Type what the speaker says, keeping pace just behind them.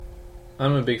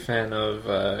I'm a big fan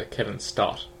of Kevin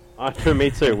Stott.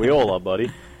 Me too. We all are,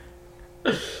 buddy.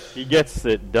 He gets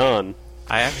it done.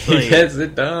 I actually He gets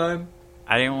it done.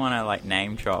 I didn't want to like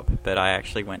name drop, but I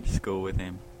actually went to school with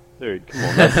him. Dude, come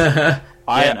on. That's,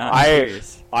 I'm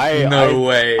serious. No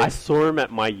way. I saw him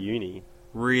at my uni.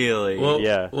 Really?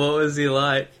 Yeah. What was he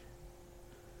like?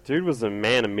 Dude was a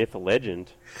man, a myth, a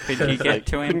legend. Could you get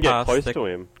to him Couldn't get past close the to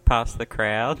him. past the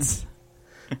crowds?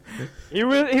 He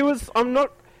was. I'm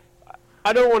not.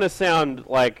 I don't want to sound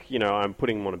like I'm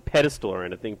putting him on a pedestal or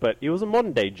anything, but he was a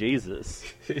modern day Jesus.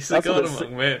 He's That's a god what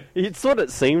among men. It's what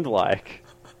it seemed like,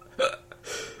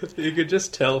 You could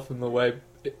just tell from the way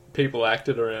people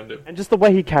acted around him. and just the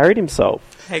way he carried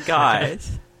himself. Hey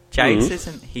guys, Jace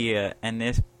isn't here, and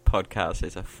this podcast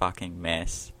is a fucking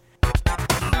mess.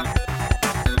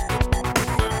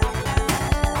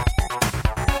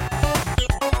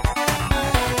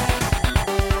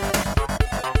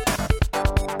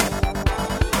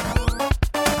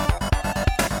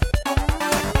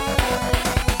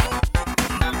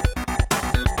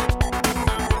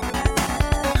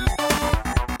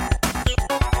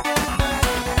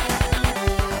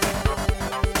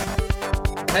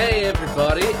 Hey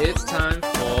everybody, it's time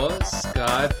for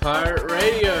Sky Pirate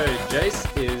Radio.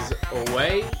 Jace is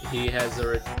away. He has a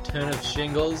return of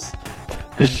shingles.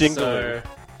 The And shingling.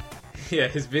 Yeah,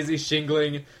 he's busy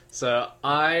shingling. So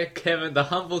Kevin, the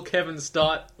humble Kevin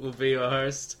Stott, will be your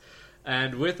host.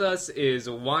 And with us is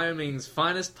Wyoming's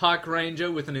finest park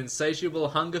ranger with an insatiable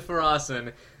hunger for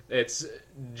arson. It's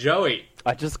Joey.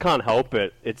 I just can't help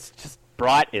it. It's just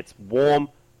bright. It's warm.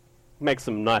 Make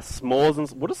some nice s'mores. And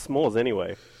what are s'mores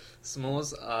anyway?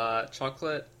 S'mores are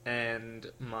chocolate and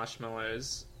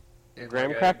marshmallows in Graham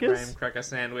like a crackers? graham cracker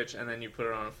sandwich, and then you put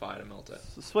it on a fire to melt it.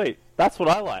 Sweet. That's what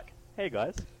I like. Hey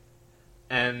guys.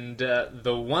 And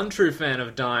the one true fan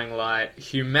of Dying Light,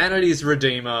 humanity's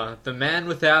redeemer, the man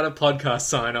without a podcast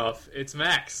sign-off, it's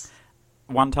Max.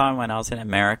 One time when I was in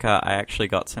America, I actually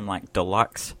got some like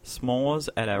deluxe s'mores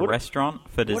at a restaurant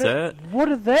for dessert. What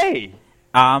are they?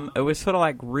 It was sort of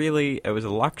like it was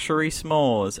luxury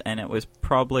s'mores, and it was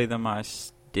probably the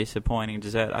most disappointing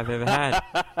dessert I've ever had.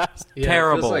 It's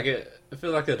terrible. I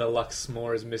feel like a deluxe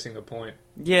s'more is missing the point.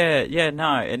 Yeah,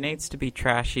 no, it needs to be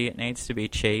trashy, it needs to be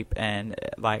cheap, and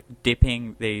like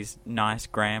dipping these nice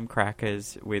graham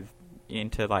crackers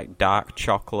into like dark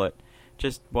chocolate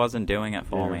just wasn't doing it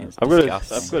for me. It's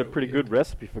disgusting. I've got a pretty good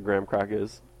recipe for graham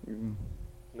crackers.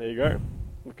 There you go.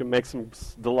 We can make some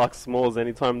deluxe s'mores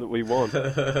anytime that we want.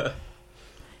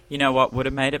 You know what would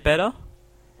have made it better?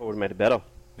 What would have made it better?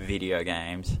 Video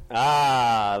games.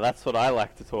 Ah, that's what I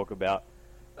like to talk about.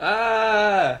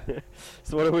 Ah!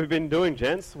 So what have we been doing,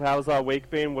 gents? How's our week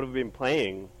been? What have we been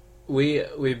playing?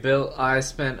 I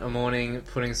spent a morning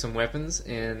putting some weapons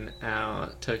in our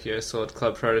Tokyo Sword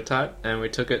Club prototype, and we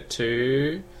took it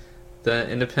to the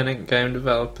Independent Game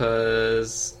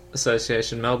Developers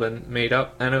Association Melbourne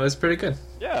meetup, and it was pretty good.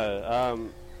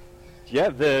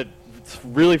 It's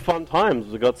really fun times.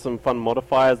 We've got some fun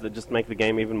modifiers that just make the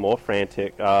game even more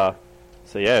frantic. I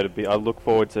look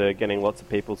forward to getting lots of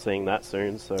people seeing that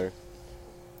soon. So,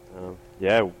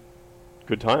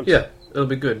 good times. Yeah, it'll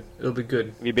be good. Have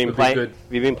you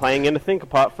been playing anything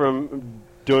apart from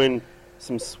doing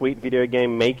some sweet video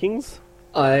game makings?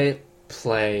 I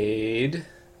played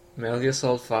Metal Gear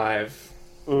Solid 5.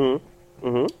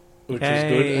 Which was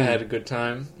good. I had a good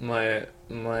time. My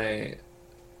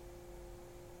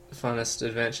funnest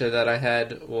adventure that I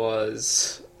had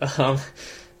was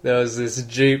there was this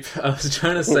Jeep. I was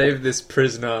trying to save this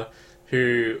prisoner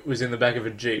who was in the back of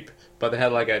a Jeep, but they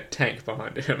had like a tank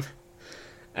behind him.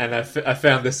 And I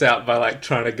found this out by like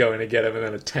trying to go in and get him, and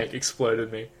then a tank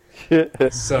exploded me.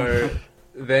 So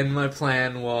then my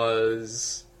plan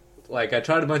was, like, I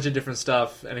tried a bunch of different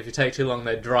stuff, and if you take too long,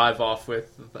 they drive off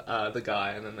with the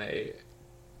guy, and then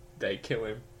they kill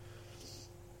him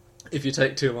if you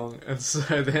take too long. And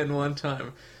so then one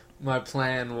time, my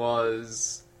plan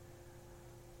was,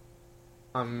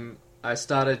 I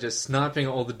started just sniping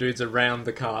all the dudes around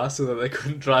the car so that they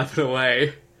couldn't drive it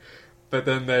away. But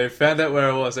then they found out where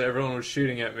I was, and everyone was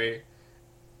shooting at me,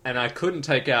 and I couldn't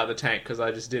take out the tank because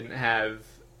I just didn't have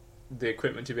the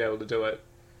equipment to be able to do it.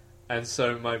 And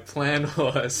so my plan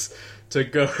was to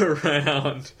go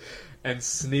around and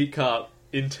sneak up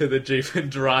into the Jeep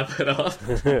and drive it off.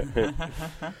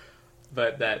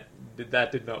 But that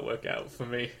did not work out for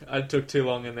me. I took too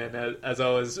long, and then as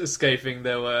I was escaping,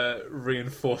 there were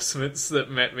reinforcements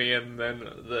that met me, and then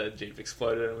the Jeep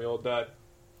exploded and we all died.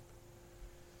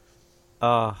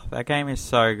 Oh, that game is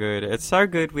so good. It's so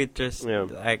good with just Yeah.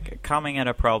 like coming at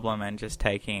a problem and just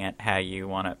taking it how you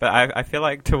want it. But I feel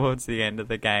like towards the end of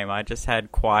the game, I just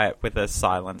had Quiet with a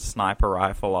silent sniper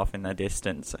rifle off in the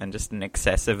distance and just an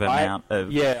excessive amount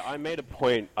of... Yeah, I made a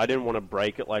point. I didn't want to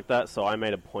break it like that, so I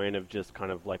made a point of just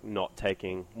kind of like not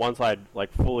taking... Once I'd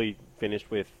like fully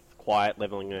finished with Quiet,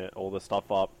 leveling all the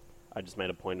stuff up, I just made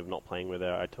a point of not playing with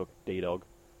her. I took D-Dog.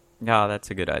 Oh,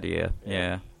 that's a good idea.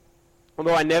 Yeah.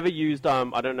 Although I never used, I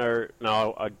don't know,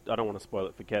 no, I don't want to spoil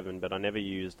it for Kevin, but I never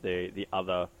used the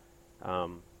other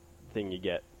thing you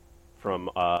get from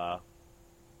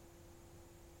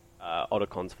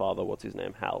Otocon's father, what's his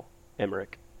name? Hal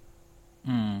Emmerich.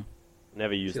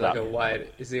 Never used that.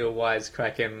 Is he a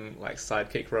wisecracking like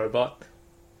sidekick robot?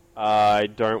 I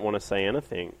don't want to say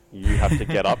anything. You have to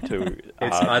get up to...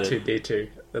 It's R2-D2.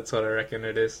 That's what I reckon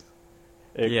it is.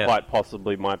 It quite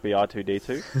possibly might be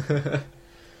R2-D2.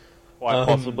 Quite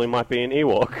possibly might be an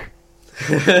Ewok.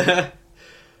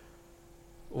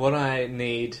 What I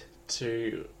need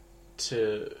to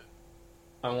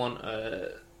I want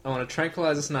a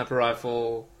tranquilizer sniper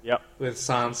rifle. Yep. With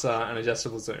silencer and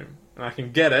adjustable zoom, and I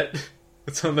can get it.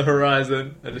 It's on the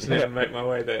horizon. I just need to make my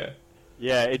way there.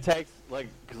 Yeah, it takes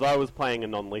because I was playing a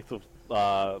non-lethal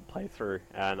playthrough,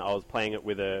 and I was playing it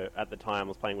at the time I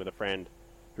was playing with a friend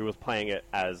who was playing it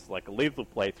as like a lethal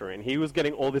playthrough, and he was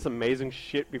getting all this amazing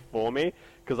shit before me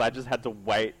because I just had to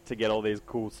wait to get all these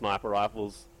cool sniper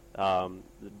rifles,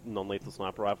 non-lethal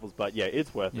sniper rifles. But yeah,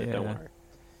 it's worth it. Don't worry.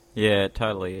 Yeah, it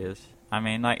totally is. I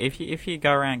mean, like if you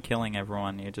go around killing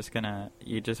everyone, you're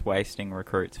just wasting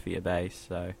recruits for your base.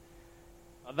 So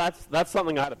that's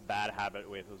something I had a bad habit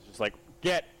with. It was just like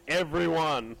get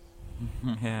everyone.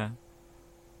 Yeah,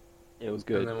 it was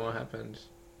good. And then what happened?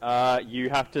 You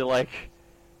have to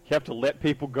let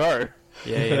people go.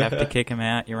 Yeah, you have to kick them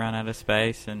out. You run out of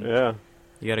space, and yeah.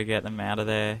 You got to get them out of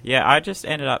there. Yeah, I just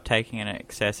ended up taking an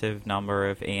excessive number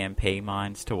of EMP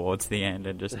mines towards the end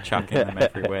and just chucking them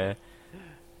everywhere.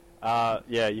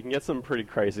 Yeah, you can get some pretty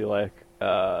crazy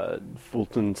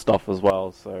Fulton stuff as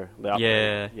well. So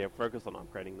focus on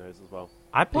upgrading those as well.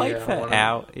 I played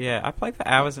I played for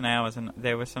hours and hours, and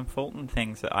there were some Fulton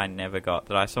things that I never got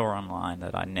that I saw online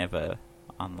that I never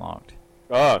unlocked.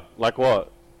 Oh, like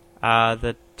what?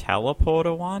 The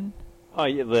teleporter one. Oh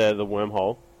yeah, the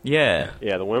wormhole. Yeah.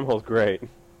 Yeah, the wormhole's great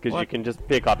because you can just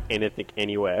pick up anything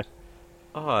anywhere.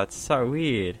 Oh, it's so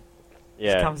weird.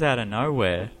 Yeah, it comes out of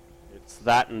nowhere. It's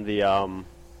that and the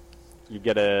you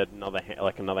get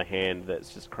another hand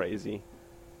that's just crazy.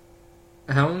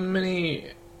 How many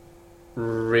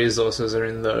resources are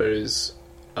in those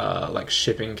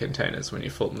shipping containers when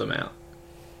you Fulton them out?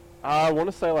 I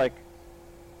want to say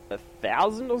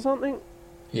 1,000 or something.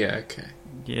 Yeah, okay.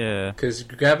 Yeah. Because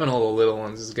grabbing all the little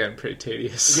ones is getting pretty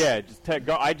tedious. Yeah,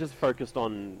 I just focused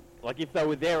on... if they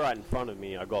were there right in front of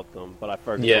me, I got them, but I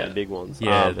focused on the big ones.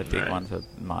 Yeah, the big ones are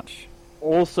much.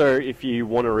 Also, if you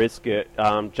want to risk it,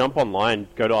 jump online,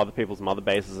 go to other people's mother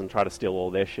bases and try to steal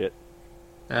all their shit.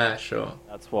 Ah, sure.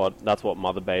 That's what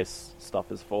mother base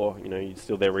stuff is for. You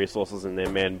steal their resources and their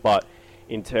men, but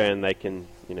in turn they can,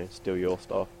 steal your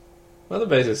stuff. Mother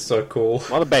base is so cool.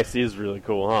 Mother base is really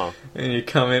cool, huh? And you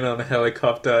come in on a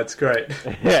helicopter, it's great.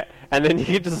 Yeah, and then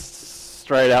you just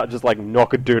straight out just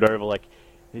knock a dude over,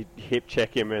 you hip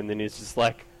check him, and then he's just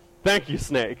like, "Thank you,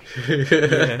 Snake."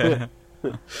 Yeah.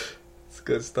 It's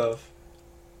good stuff.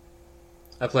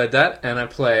 I played that, and I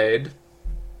played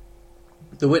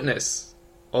The Witness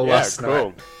last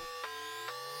night.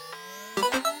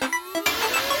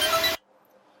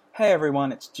 Hey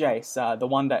everyone, it's Jace, the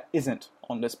one that isn't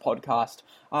on this podcast.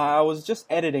 I was just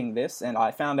editing this and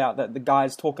I found out that the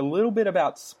guys talk a little bit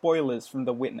about spoilers from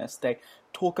The Witness. They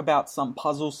talk about some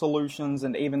puzzle solutions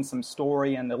and even some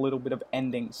story and a little bit of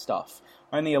ending stuff.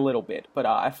 Only a little bit, but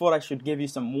I thought I should give you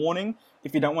some warning.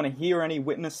 If you don't want to hear any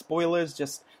Witness spoilers,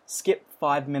 just skip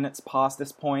 5 minutes past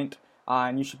this point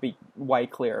and you should be way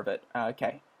clear of it.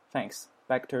 Okay, thanks.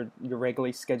 Back to your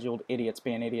regularly scheduled idiots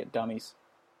being idiot dummies.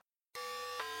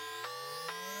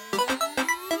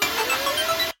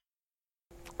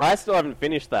 I still haven't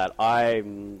finished that.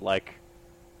 I'm I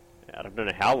don't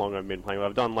know how long I've been playing.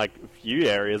 I've done a few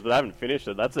areas, but I haven't finished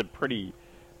it. It's a pretty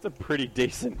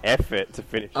decent effort to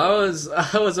finish. I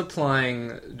was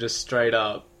applying just straight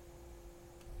up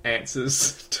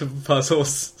answers to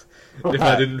puzzles if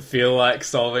I didn't feel like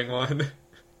solving one.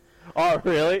 Oh,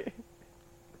 really?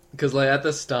 Because at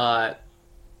the start,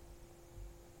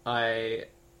 I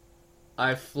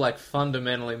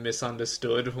fundamentally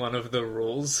misunderstood one of the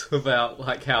rules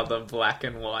about how the black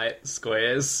and white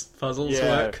squares puzzles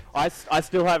work. I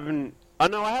still haven't... Oh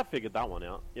no, I have figured that one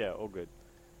out. Yeah, all good.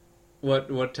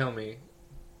 What? Tell me.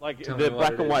 Like Tell me the what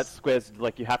black it and white is. squares,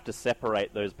 like you have to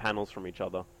separate those panels from each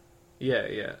other,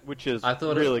 Yeah. which is I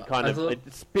thought really I thought-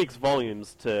 it speaks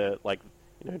volumes to like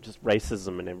just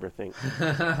racism and everything.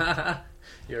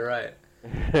 You're right.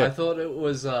 I thought it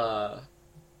was. I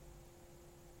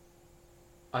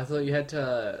thought you had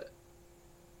to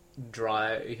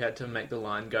You had to make the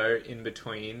line go in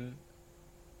between.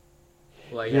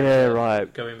 Like you had Yeah, to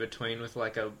right. Go in between with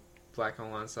like a black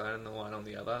on one side and the white on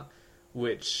the other,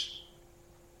 which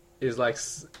is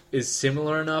is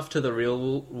similar enough to the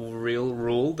real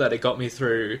rule that it got me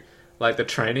through like the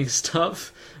training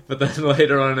stuff. But then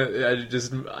later on,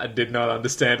 I did not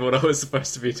understand what I was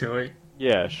supposed to be doing.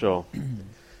 Yeah, sure.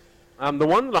 The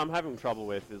one that I'm having trouble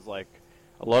with is like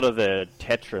a lot of the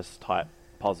Tetris type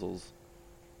puzzles.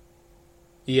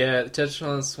 Yeah, the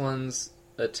Tetris ones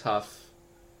are tough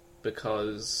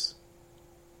because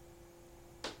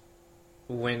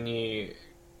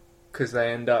because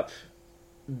they end up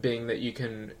being that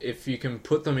if you can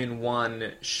put them in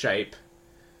one shape,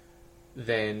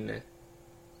 then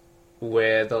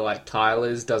where the like tile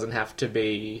is doesn't have to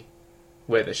be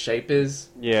where the shape is.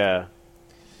 Yeah.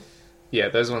 Yeah,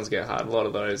 those ones get hard. A lot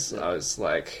of those, I was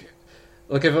like,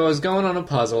 look, if I was going on a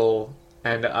puzzle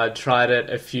and I'd tried it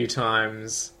a few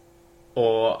times,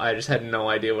 or I just had no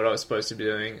idea what I was supposed to be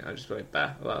doing, I'd just be like,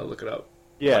 bah, I'll look it up.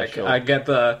 Yeah, like, sure. I get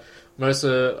I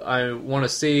want to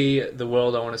see the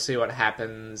world, I want to see what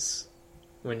happens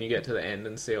when you get to the end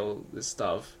and see all this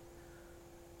stuff.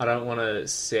 I don't want to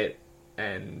sit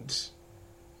and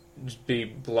just be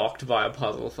blocked by a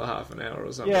puzzle for half an hour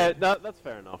or something. Yeah, that's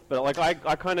fair enough. But like,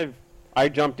 I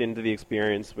jumped into the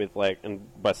experience with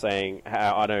by saying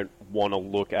how I don't want to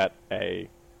look at a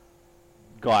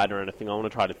guide or anything. I want to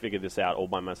try to figure this out all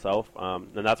by myself.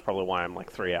 And that's probably why I'm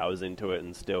like 3 hours into it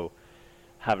and still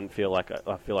I feel like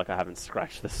I haven't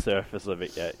scratched the surface of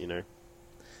it yet.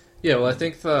 Yeah, well, I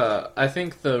think the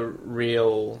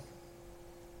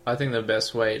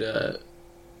best way to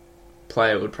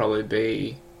play it would probably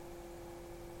be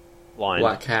Blind.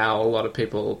 like how a lot of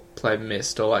people play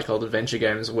Myst or like old adventure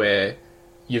games where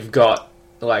you've got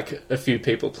like a few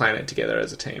people playing it together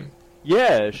as a team.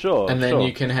 Yeah, sure. And then sure.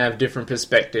 you can have different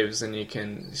perspectives and you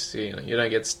can see, you don't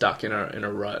get stuck in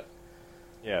a rut.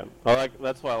 Yeah,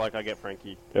 that's why I get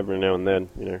Frankie every now and then.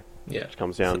 Yeah. Just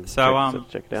comes down. So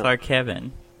check it out. so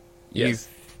Kevin, Yes.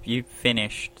 you've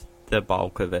finished the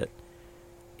bulk of it.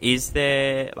 Is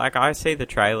there, I see the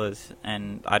trailers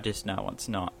and I just know it's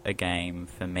not a game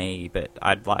for me, but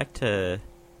I'd like to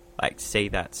see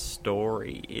that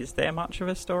story. Is there much of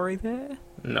a story there?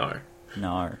 No.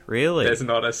 No, really? There's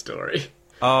not a story.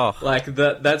 Oh,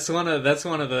 That's one of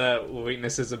the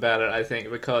weaknesses about it, I think,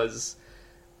 because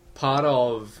part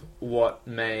of what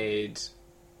made,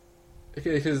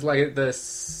 because like the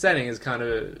setting is kind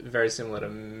of very similar to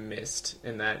Myst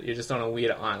in that you're just on a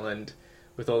weird island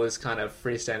with all this kind of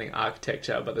freestanding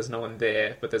architecture, but there's no one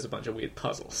there, but there's a bunch of weird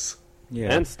puzzles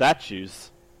yeah. And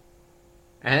statues.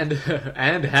 and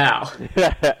how.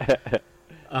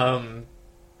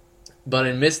 But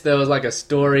in Myst, there was like a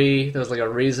story. There was like a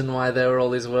reason why there were all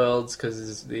these worlds,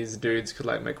 because these dudes could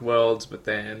like make worlds, but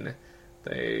then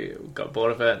they got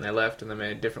bored of it and they left and they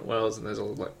made different worlds, and there's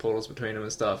all like portals between them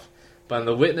and stuff. But in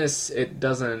The Witness,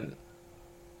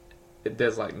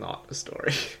 there's like not a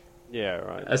story, Yeah,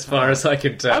 right. as far as I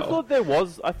can tell. I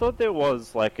thought there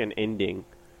was like an ending,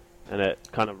 and it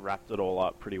kind of wrapped it all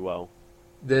up pretty well.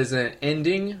 There's an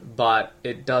ending, but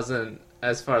it doesn't,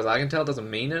 as far as I can tell, doesn't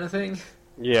mean anything.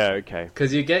 Yeah, okay.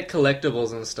 Because you get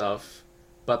collectibles and stuff,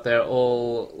 but they're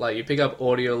all, like, you pick up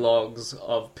audio logs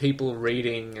of people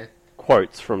reading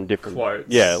Quotes from different... quotes.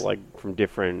 Yeah, like from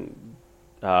different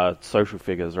social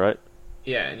figures, right?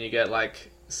 Yeah, and you get,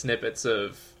 like, snippets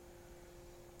of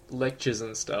lectures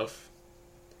and stuff.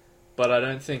 But I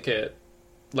don't think it...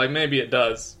 Like, maybe it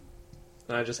does.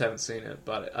 And I just haven't seen it,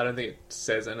 but I don't think it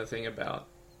says anything about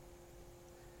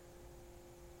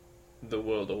the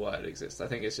world or why it exists. I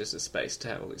think it's just a space to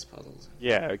have all these puzzles.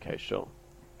 Yeah, okay, sure.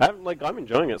 I'm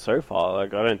enjoying it so far.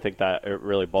 Like, I don't think that it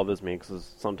really bothers me,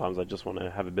 because sometimes I just want to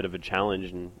have a bit of a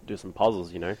challenge and do some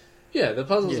puzzles, Yeah, the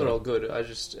puzzles Yeah. are all good. I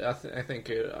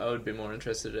think I would be more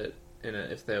interested in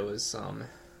it if there was some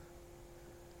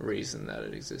reason that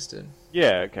it existed.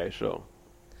 Yeah, okay, sure.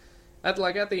 At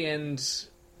the end,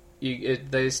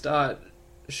 they start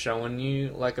showing you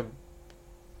like a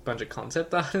bunch of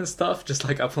concept art and stuff, just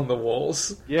like up on the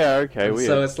walls. Yeah, okay, And weird.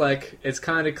 so it's like it's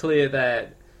kind of clear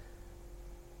that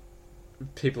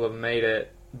people have made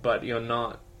it, but you're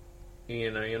not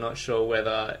sure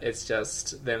whether it's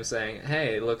just them saying,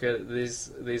 "Hey, look at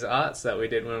these arts that we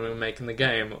did when we were making the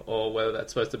game," or whether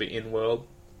that's supposed to be in world,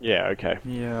 Yeah, okay.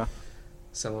 Yeah.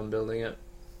 someone building it.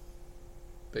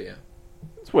 But yeah.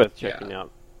 It's worth checking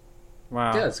out.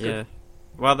 Wow. Yeah, it's good.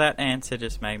 Well, that answer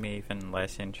just made me even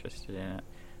less interested in it.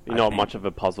 You're not much of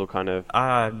a puzzle kind of...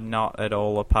 I'm not at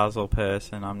all a puzzle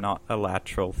person. I'm not a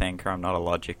lateral thinker. I'm not a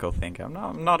logical thinker.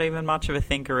 I'm not even much of a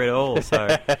thinker at all.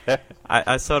 So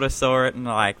I sort of saw it and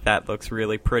like, that looks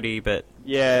really pretty, but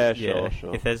yeah, sure.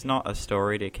 If there's not a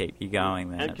story to keep you going,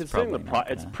 then and it's considering probably the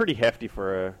not it's pretty hefty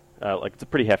for a it's a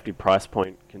pretty hefty price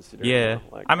point considering. Yeah,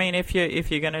 like... I mean, if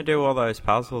you're gonna do all those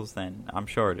puzzles, then I'm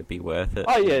sure it'd be worth it.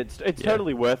 Oh yeah, it's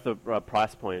totally worth the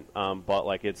price point. But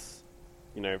like it's,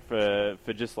 you know,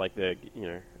 for just like the,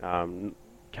 you know,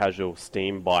 casual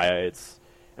Steam buyer, it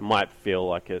might feel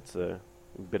like it's a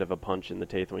bit of a punch in the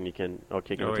teeth when you can, or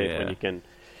kick in the teeth when you can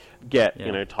get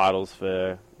you know, titles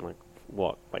for like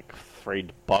what, like $3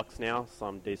 now,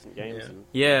 some decent games.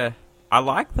 Yeah, I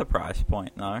like the price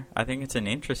point though. I think it's an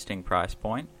interesting price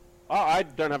point. Oh, I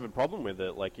don't have a problem with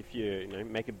it. Like if you know,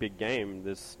 make a big game,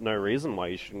 there's no reason why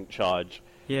you shouldn't charge.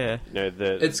 Yeah, you know,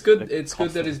 it's good. It's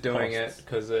good that he's doing it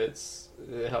because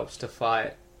it helps to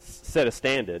fight, set a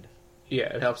standard.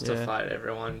 Yeah, it helps to fight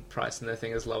everyone pricing their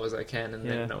thing as low as they can, and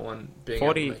then no one being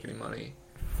able to make any money.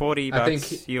 $40 I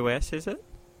think US, is it?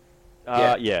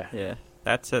 Yeah.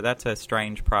 That's a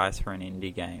strange price for an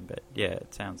indie game, but yeah,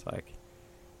 it sounds like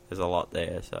there's a lot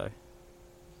there. So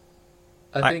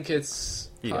I think it's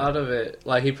part of it.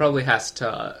 Like he probably has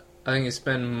to. I think he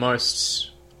spend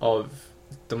most of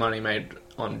the money made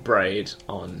on Braid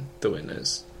on The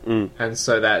Witness, and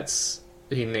so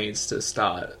he needs to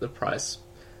start the price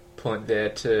point there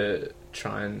to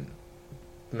try and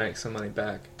make some money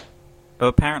back. Well,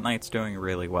 apparently it's doing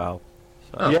really well.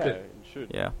 So. It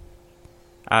should. Yeah.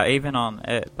 Even on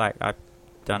it, like I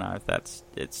don't know if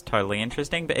it's totally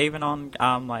interesting, but even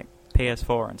on like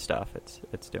PS4 and stuff,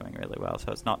 it's doing really well.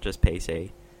 So it's not just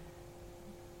PC.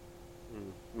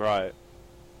 Right.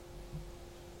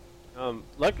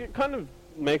 Like it kind of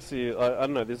makes you. I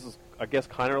don't know. This is, I guess,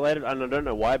 kind of related. I don't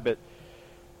know why, but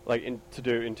like in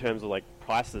terms of like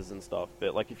prices and stuff.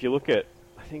 But like if you look at,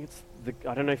 I think it's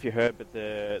I don't know if you heard, but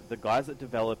the guys that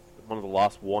developed one of the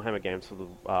last Warhammer games for the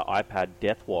iPad,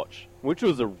 Deathwatch, which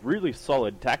was a really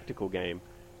solid tactical game,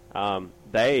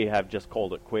 they have just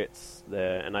called it quits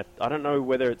there. And I don't know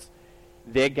whether it's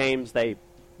their games, they,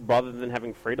 rather than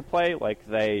having free to play, like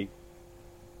they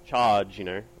charge, you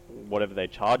know, whatever they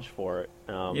charge for it.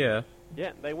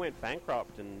 Yeah, they went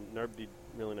bankrupt and nobody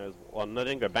really knows. Well, they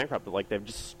didn't go bankrupt, but like they've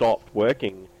just stopped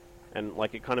working, and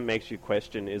like it kind of makes you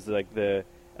question: is like are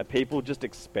people just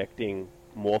expecting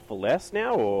more for less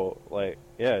now, or like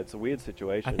it's a weird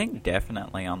situation. I think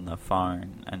definitely on the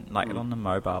phone and like on the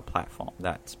mobile platform,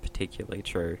 that's particularly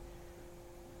true.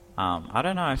 I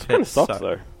don't know if kind of sucks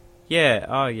though. Yeah,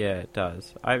 oh yeah, it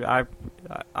does.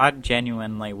 I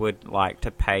genuinely would like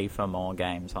to pay for more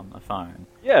games on the phone.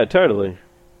 Yeah, totally.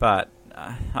 But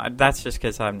that's just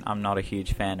because I'm not a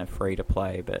huge fan of free to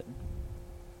play. But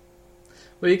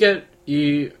well,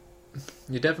 you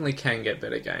definitely can get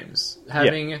better games.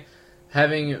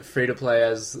 Having free to play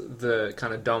as the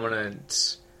kind of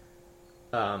dominant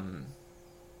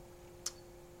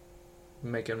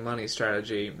making money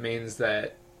strategy means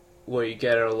that you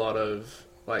get a lot of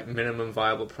like minimum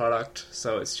viable product,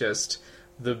 so it's just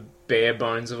the bare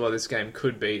bones of what this game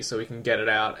could be, so we can get it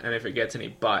out, and if it gets any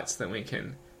bites, then we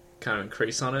can kind of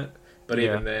increase on it. But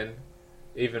even then,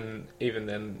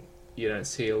 you don't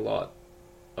see a lot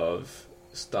of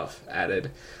stuff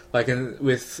added. Like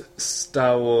with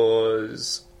Star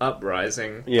Wars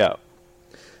Uprising,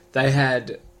 they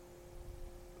had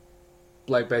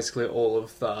like basically all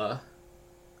of the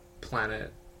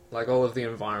planet, like all of the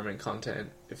environment content,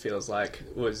 it feels like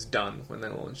was done when they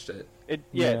launched it.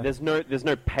 There's no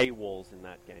paywalls in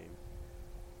that game.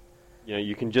 You know,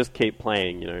 you can just keep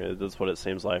playing, you know, that's what it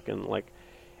seems like, and like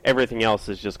everything else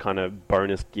is just kind of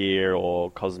bonus gear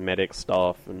or cosmetic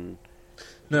stuff. And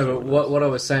no, but what I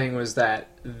was saying was that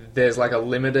there's like a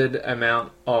limited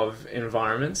amount of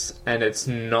environments, and it's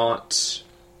not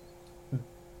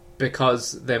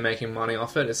because they're making money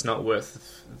off it, it's not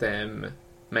worth them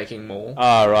making more.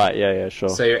 Ah, right, yeah, sure.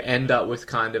 So you end up with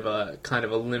kind of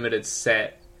a limited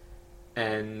set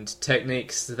and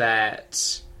techniques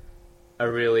that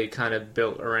are really kind of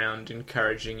built around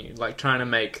encouraging you, like trying to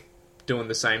make doing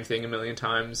the same thing a million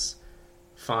times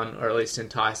fun, or at least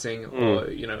enticing, or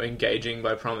you know, engaging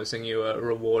by promising you a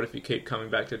reward if you keep coming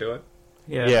back to do it.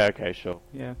 Yeah, okay, sure.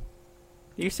 Yeah.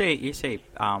 You see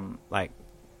like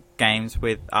games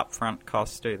with upfront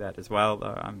costs do that as well,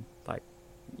 though. I'm like,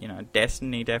 you know,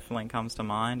 Destiny definitely comes to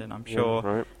mind, and I'm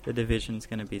sure The Division's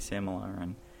going to be similar,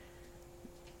 and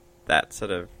that sort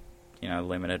of, you know,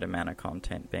 limited amount of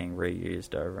content being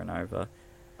reused over and over.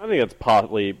 I think it's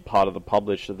partly part of the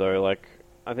publisher, though. Like,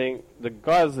 I think the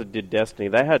guys that did Destiny,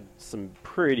 they had some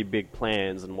pretty big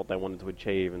plans and what they wanted to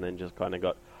achieve, and then just kind of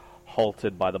got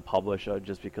halted by the publisher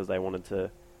just because they wanted to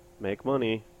make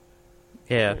money.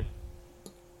 Yeah.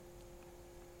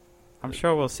 I'm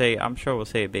sure we'll see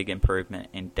a big improvement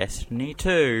in Destiny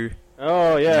 2.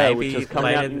 Oh yeah, Maybe which is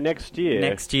coming out later next year.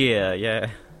 Next year, yeah.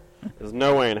 There's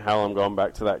no way in hell I'm going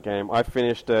back to that game. I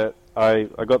finished it. I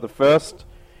got the first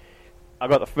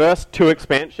 2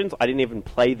 expansions. I didn't even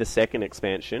play the second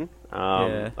expansion.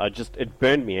 It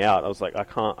burned me out. I was like, I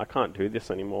can't do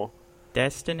this anymore.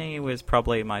 Destiny was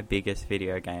probably my biggest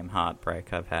video game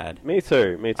heartbreak I've had. Me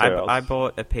too. I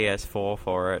bought a PS4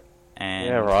 for it, and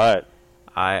yeah, right.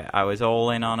 I was all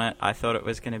in on it. I thought it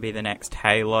was going to be the next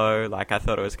Halo. Like, I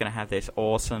thought it was going to have this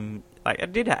awesome... Like,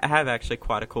 it did have actually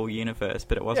quite a cool universe,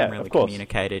 but it wasn't really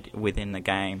communicated within the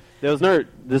game. There was no...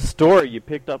 The story you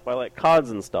picked up by, like, cards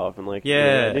and stuff, and, like...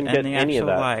 Yeah, I didn't and get the any actual,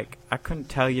 of that. like... I couldn't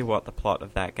tell you what the plot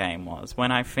of that game was.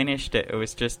 When I finished it, it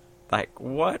was just, like,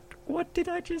 what did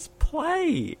I just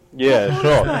play? Yeah, what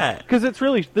sure. Because it's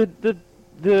really...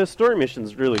 The story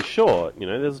mission's really short, you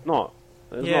know? There's not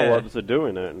a lot to do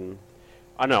in it, and...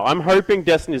 I know. I'm hoping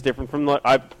Destiny's different from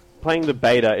playing the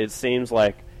beta. It seems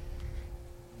like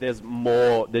there's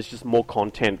just more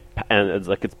content, and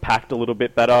it's packed a little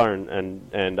bit better,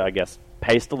 and I guess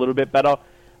paced a little bit better,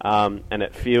 and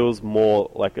it feels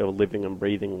more like a living and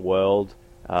breathing world.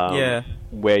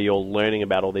 Where you're learning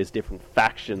about all these different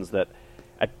factions that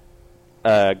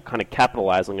are kind of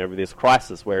capitalizing over this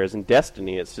crisis. Whereas in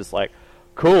Destiny, it's just like,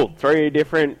 cool, 3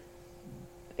 different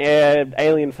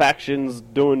alien factions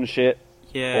doing shit.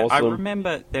 Yeah,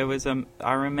 awesome.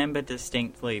 I remember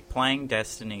distinctly playing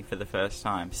Destiny for the first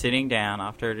time, sitting down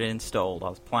after it installed. I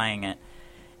was playing it,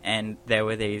 and there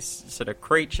were these sort of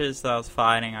creatures that I was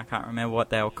fighting. I can't remember what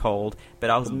they were called, but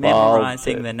I was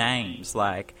memorizing the names.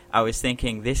 Like, I was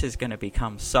thinking, this is going to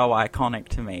become so iconic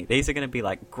to me. These are going to be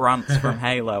like grunts from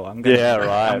Halo. I'm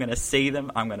going to see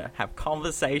them. I'm going to have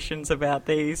conversations about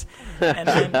these, and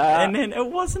then it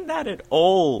wasn't that at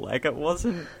all. Like, it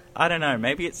wasn't. I don't know,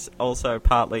 maybe it's also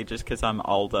partly just because I'm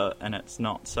older and it's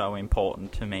not so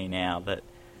important to me now that,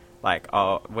 like,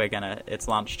 it's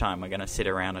lunchtime, we're going to sit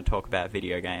around and talk about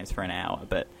video games for an hour,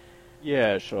 but...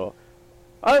 Yeah, sure.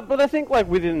 But I think, like,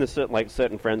 within the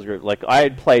certain friends group, like, I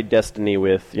had played Destiny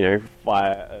with,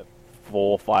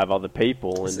 4 or 5 other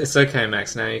people. And... It's okay,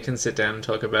 Max, now you can sit down and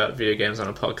talk about video games on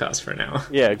a podcast for an hour.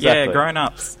 Yeah, exactly. Yeah,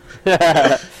 grown-ups.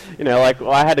 Like,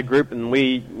 I had a group and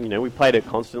we played it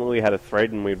constantly. We had a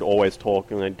thread and we'd always talk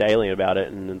daily about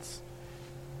it, and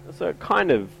so it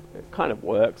kind of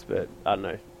works, but I don't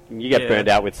know. You get burned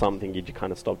out with something, you just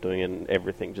kind of stop doing it, and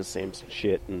everything just seems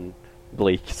shit and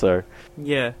bleak, so...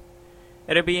 Yeah.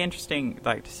 It'll be interesting,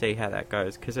 like, to see how that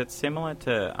goes, because it's similar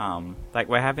to, like,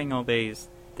 we're having all these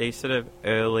sort of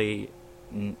early,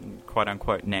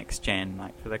 quote-unquote, next-gen,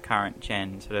 like, for the current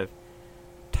gen, sort of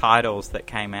titles that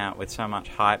came out with so much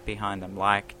hype behind them,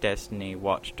 like Destiny,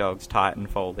 Watch Dogs,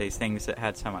 Titanfall, these things that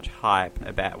had so much hype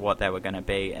about what they were going to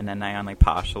be, and then they only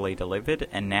partially delivered,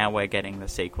 and now we're getting the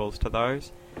sequels to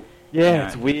those. Yeah,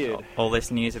 it's weird. All this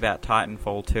news about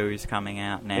Titanfall 2 is coming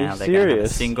out now. They're going to have a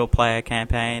single-player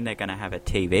campaign, they're going to have a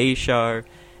TV show,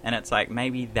 and it's like,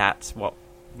 maybe that's what...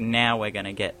 Now we're going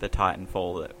to get the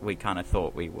Titanfall that we kind of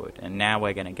thought we would, and now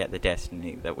we're going to get the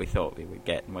Destiny that we thought we would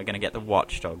get, and we're going to get the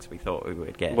Watch Dogs we thought we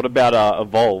would get. What about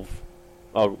Evolve?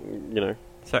 Oh,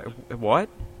 So, what?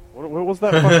 What was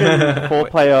that fucking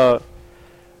 4-player...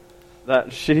 That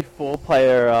shitty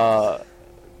 4-player...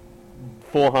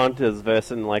 4 hunters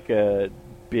versus, like, a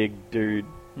big dude?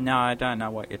 No, I don't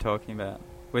know what you're talking about.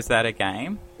 Was that a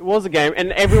game? It was a game,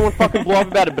 and everyone fucking blew up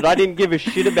about it, but I didn't give a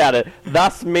shit about it.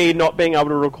 Thus me not being able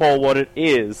to recall what it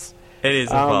is. It is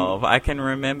Evolve. I can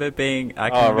remember seeing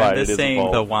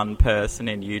Evolve. The one person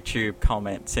in YouTube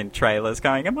comments in trailers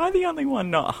going, am I the only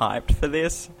one not hyped for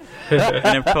this?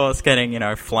 And of course getting,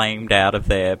 flamed out of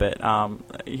there. But,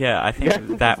 I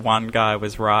think that one guy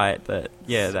was right that,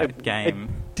 game...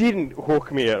 It didn't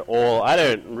hook me at all. I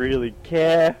don't really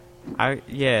care. The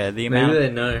amount... Maybe they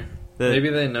know. Maybe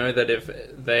they know that if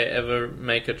they ever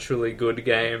make a truly good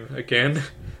game again,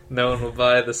 no one will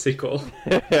buy the sequel.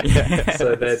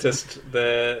 So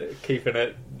they're keeping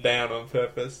it down on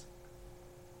purpose.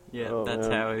 Yeah, that's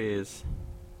how it is.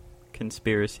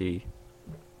 Conspiracy.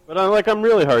 But I'm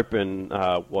really hoping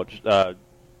The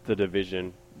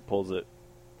Division pulls it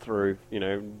through.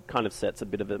 Kind of sets a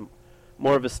bit of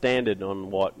more of a standard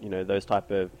on what those type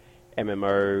of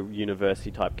MMO university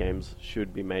type games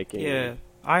should be making. Yeah.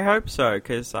 I hope so,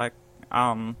 because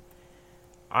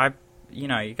you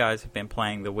know, you guys have been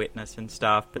playing The Witness and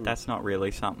stuff, but that's not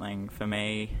really something for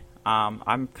me.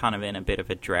 I'm kind of in a bit of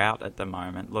a drought at the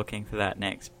moment, looking for that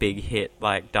next big hit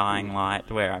like Dying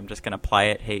Light, where I'm just going to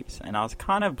play it heaps. And I was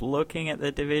kind of looking at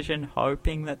The Division,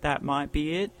 hoping that might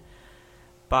be it,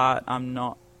 but I'm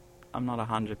not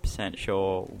 100%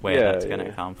 sure where that's going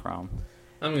to come from.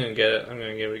 I'm gonna get it. I'm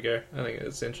gonna give it a go. I think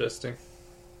it's interesting.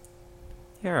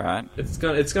 You're right. It's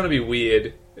gonna be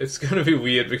weird. It's gonna be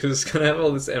weird because it's gonna have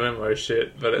all this MMO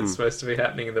shit, but it's supposed to be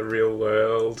happening in the real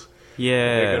world.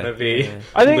 Yeah, They're gonna be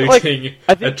I think, looting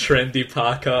I think, a trendy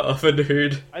parka off a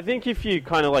dude. I think if you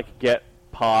kind of like get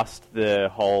past the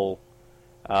whole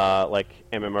like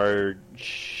MMO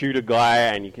shooter guy,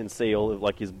 and you can see all of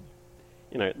like his,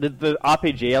 you know, the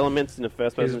RPG elements in the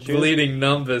first person His shooter. bleeding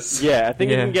numbers. Yeah, I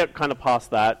think you can get kind of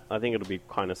past that. I think it'll be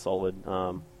kind of solid.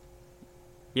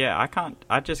 Yeah,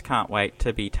 I just can't wait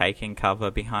to be taking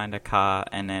cover behind a car,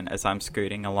 and then as I'm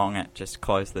scooting along it, just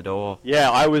close the door. Yeah,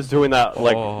 I was doing that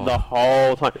like the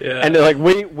whole time, Yeah. and like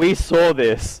we saw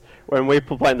this when we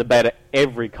were playing the beta.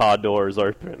 Every car door is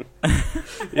open.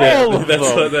 Yeah, All of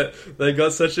that's them. what they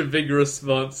got such a big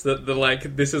response that they're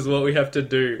like, this is what we have to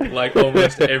do. Like,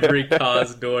 almost every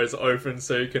car's door is open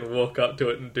so you can walk up to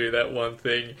it and do that one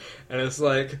thing. And it's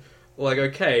like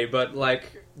okay, but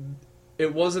like,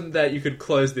 it wasn't that you could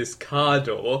close this car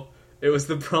door. It was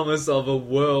the promise of a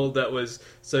world that was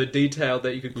so detailed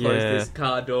that you could close this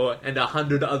car door and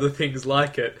 100 other things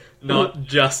like it, not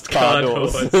just car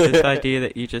doors. This idea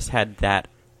that you just had that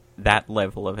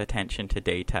level of attention to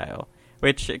detail,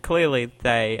 which clearly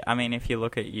I mean, if you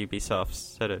look at Ubisoft's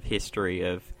sort of history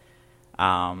of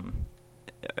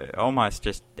almost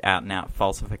just out-and-out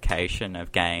falsification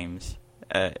of games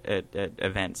at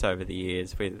events over the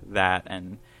years with that,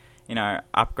 and you know,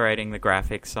 upgrading the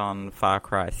graphics on Far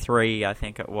Cry 3, I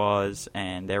think it was,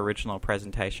 and their original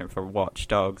presentation for Watch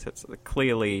Dogs. It's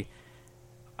clearly,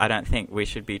 I don't think we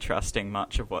should be trusting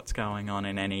much of what's going on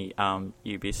in any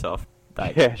Ubisoft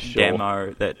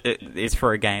demo that is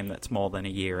for a game that's more than a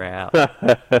year out.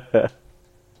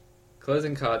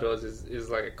 Closing car doors is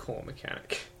like a core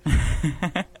mechanic.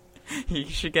 You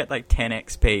should get like 10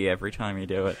 XP every time you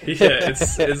do it. Yeah,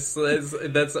 it's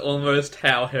that's almost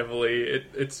how heavily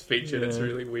it's featured. Yeah. It's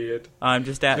really weird. I'm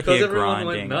just out because here everyone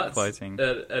grinding, went nuts closing.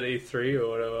 at E3 or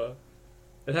whatever.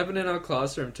 It happened in our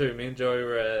classroom too. Me and Joey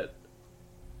were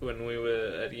when we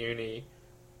were at uni.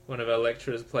 One of our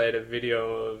lecturers played a video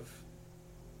of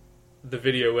the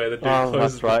video where the dude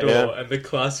closes the door, and the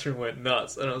classroom went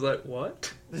nuts. And I was like,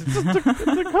 "What? It's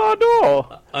a car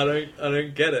door." I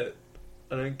don't get it.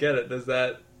 I don't get it. What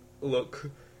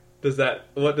does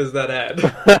that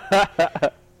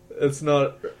add? It's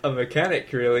not a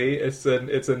mechanic, really. It's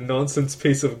a nonsense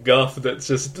piece of guff that's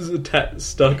just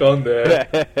stuck on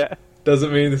there.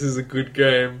 Doesn't mean this is a good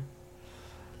game.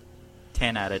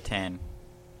 10 out of 10.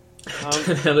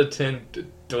 10 out of 10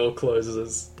 door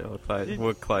closes.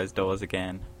 We'll close doors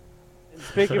again.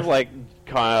 Speaking of like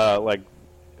kind of like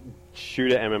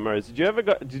shooter MMOs,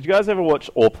 did you guys ever watch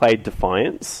or play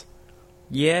Defiance?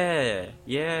 Yeah,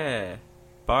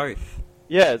 both.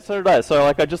 Yeah, so did I. So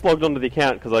like, I just logged onto the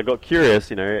account because I got curious.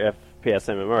 You know, FPS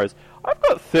MMOs. I've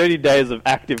got 30 days of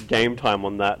active game time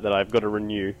on that I've got to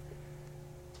renew.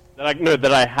 That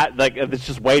I had like it's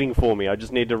just waiting for me. I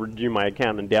just need to renew my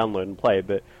account and download and play.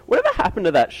 But whatever happened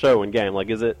to that show and game? Like,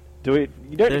 is it? You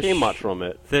don't hear much from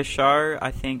it. The show,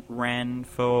 I think, ran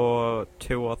for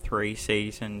 2 or 3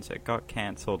 seasons. It got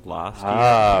cancelled last year.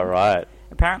 Ah, right.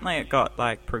 Apparently, it got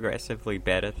like progressively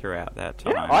better throughout that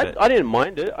time. Yeah, I didn't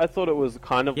mind it. I thought it was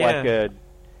kind of like it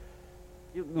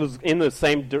was in the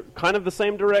same kind of the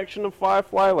same direction of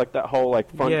Firefly, like that whole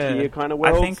like frontier kind of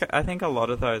world. I think a lot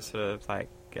of those sort of like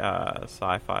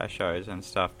sci-fi shows and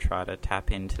stuff try to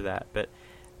tap into that, but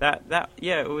that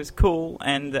it was cool,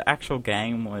 and the actual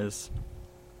game was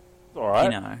all right.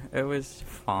 You know, it was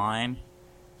fine.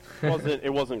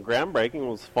 It wasn't groundbreaking. It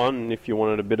was fun if you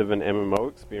wanted a bit of an MMO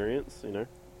experience, you know.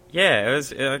 Yeah, it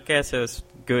was. I guess it was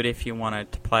good if you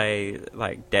wanted to play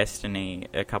like Destiny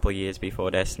a couple of years before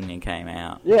Destiny came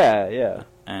out. Yeah.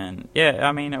 And yeah,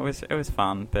 I mean, it was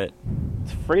fun, but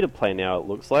it's free to play now. It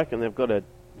looks like, and they've got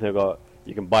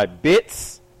you can buy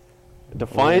bits,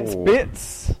 Defiance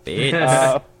bits.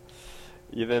 Bits.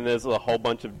 Then there's a whole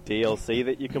bunch of DLC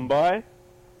that you can buy.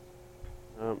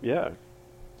 Yeah.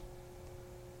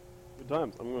 Good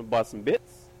times. I'm going to buy some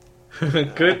bits.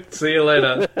 Good. See you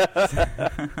later.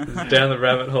 It's down the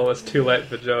rabbit hole. It's too late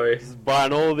for Joey. Just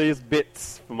buying all these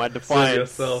bits for my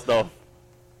Defiance stuff. What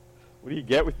do you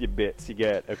get with your bits? You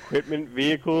get equipment,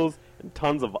 vehicles, and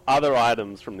tons of other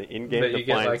items from the in-game Defiance store. That you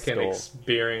get like store. an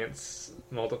experience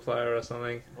multiplier or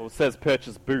something. Well, it says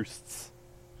purchase boosts.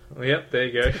 Well, yep, there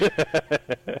you go.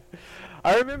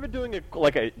 I remember doing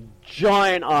a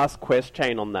giant ass quest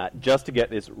chain on that just to get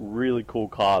this really cool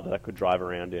car that I could drive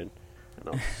around in, and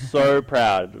I was so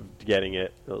proud of getting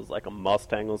it. It was like a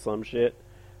Mustang or some shit.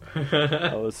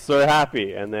 I was so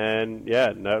happy, and then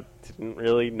no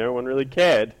one really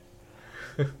cared.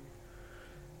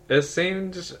 It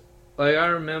seemed like, I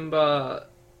remember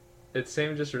it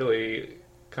seemed just really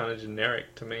kind of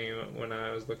generic to me when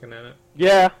I was looking at it.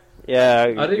 Yeah,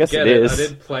 I did guess get it it. is. I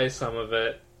did play some of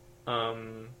it. I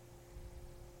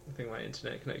think my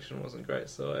internet connection wasn't great,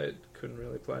 so I couldn't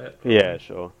really play it. Yeah,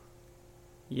 sure.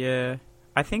 Yeah.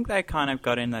 I think they kind of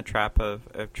got in the trap of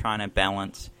trying to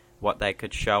balance what they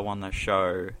could show on the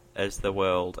show as the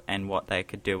world and what they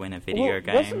could do in a video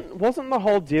game. Wasn't the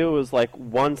whole deal was like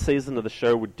one season of the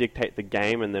show would dictate the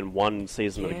game, and then one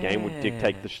season of the game would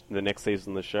dictate the next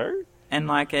season of the show? And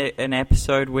like an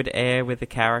episode would air with a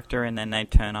character, and then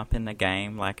they'd turn up in the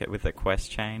game, like with a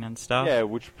quest chain and stuff. Yeah,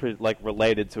 which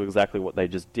related to exactly what they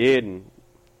just did, and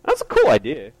that's a cool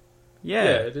idea. Yeah,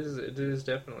 it is. It is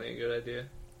definitely a good idea.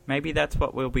 Maybe that's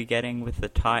what we'll be getting with the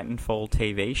Titanfall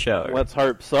TV show. Let's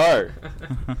hope so,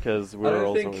 because I we're don't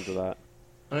also think- into that.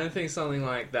 I don't think something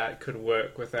like that could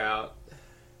work without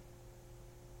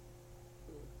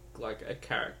like a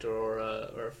character or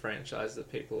a franchise that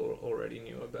people already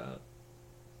knew about.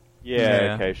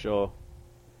 Yeah. Okay, sure.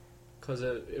 Because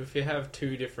if you have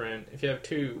two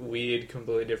weird,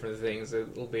 completely different things,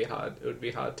 it would be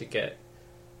hard to get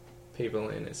people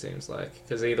in. It seems like,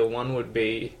 because either one would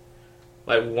be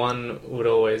like, one would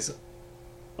always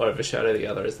overshadow the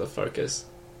other as the focus,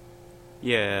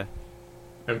 Yeah.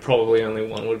 and probably only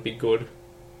one would be good.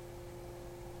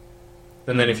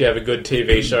 And then if you have a good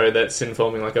TV show that's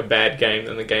informing like a bad game,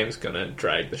 then the game's gonna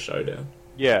drag the show down.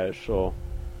 Yeah, sure.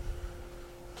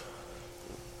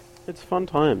 It's fun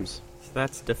times. So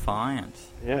that's Defiant.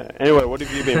 Yeah. Anyway, what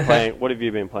have you been playing? What have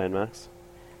you been playing, Max?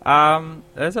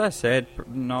 As I said,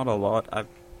 not a lot. I've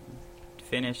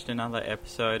finished another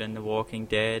episode in The Walking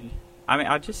Dead. I mean,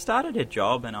 I just started a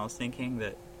job, and I was thinking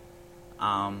that,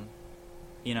 having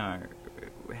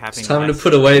It's time to less...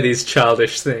 put away these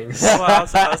childish things. Well,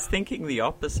 I was thinking the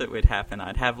opposite would happen.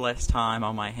 I'd have less time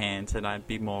on my hands, and I'd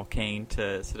be more keen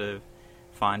to sort of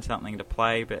find something to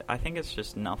play, but I think it's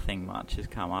just nothing much has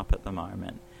come up at the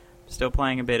moment. Still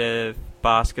playing a bit of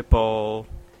basketball.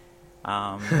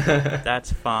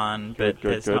 That's fun, but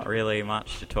there's not really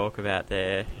much to talk about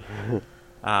there.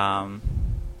 I've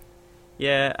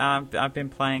been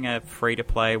playing a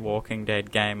free-to-play Walking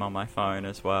Dead game on my phone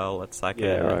as well. It's like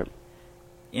right.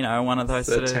 One of those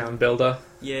The sort of town builder.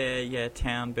 Yeah,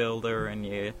 town builder, and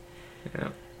Yeah.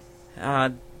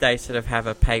 they sort of have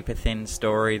a paper-thin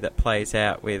story that plays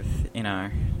out with,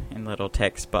 in little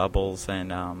text bubbles,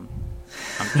 and I'm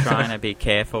trying to be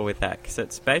careful with that, because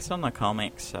it's based on the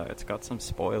comics, so it's got some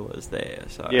spoilers there,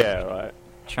 so... Yeah, right.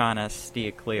 Trying to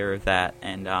steer clear of that,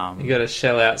 and You gotta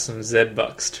shell out some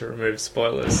Z-Bucks to remove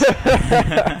spoilers.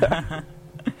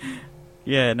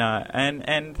 Yeah, no,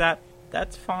 and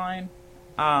that's fine.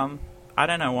 I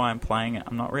don't know why I'm playing it.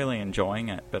 I'm not really enjoying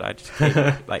it, but I just keep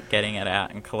getting it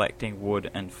out and collecting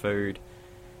wood and food.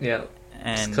 Yeah,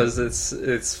 and because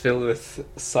it's filled with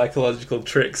psychological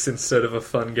tricks instead of a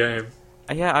fun game.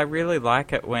 Yeah, I really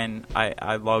like it when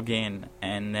I log in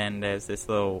and then there's this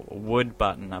little wood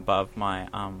button above my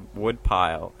wood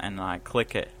pile, and I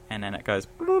click it, and then it goes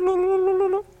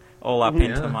all up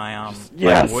into my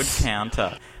my wood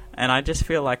counter. And I just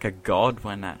feel like a god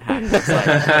when that happens. It's like,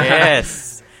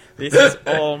 yes, this is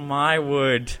all my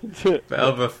wood.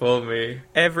 Bow before me.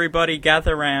 Everybody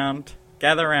gather round.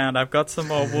 I've got some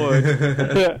more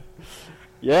wood.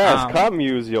 Yes, come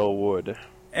use your wood.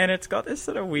 And it's got this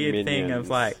sort of weird thing of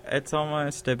it's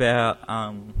almost about,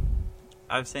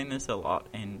 I've seen this a lot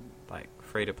in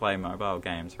free-to-play mobile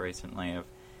games recently.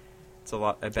 It's a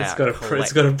lot about it's got a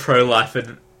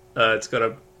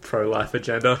pro-life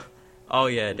agenda. Oh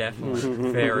yeah,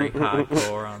 definitely. Very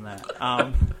hardcore on that.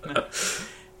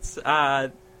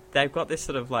 They've got this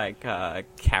sort of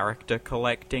character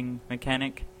collecting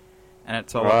mechanic, and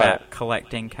it's all about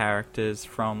collecting characters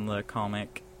from the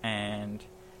comic, and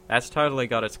that's totally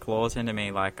got its claws into me.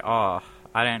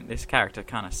 This character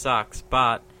kind of sucks,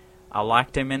 but I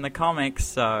liked him in the comics,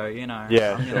 so I'm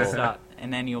gonna start,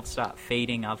 and then you'll start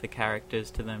feeding other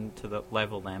characters to them to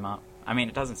level them up. I mean,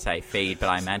 it doesn't say feed, but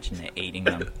I imagine they're eating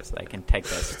them so they can take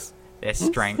their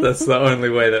strength. That's the only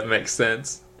way that makes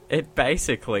sense. It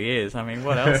basically is. I mean,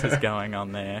 what else is going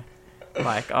on there?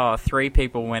 3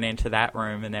 people went into that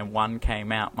room and then one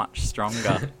came out much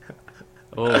stronger.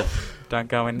 Oh, don't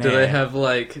go in there. Do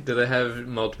they have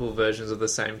multiple versions of the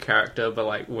same character but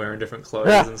like wearing different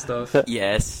clothes and stuff?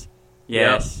 Yes.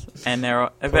 And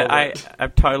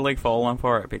I've totally fallen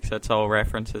for it because it's all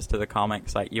references to the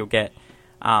comics. Like you'll get,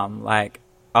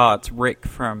 it's Rick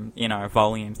from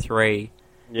Volume 3.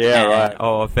 Yeah, right.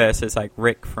 Or versus like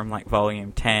Rick from like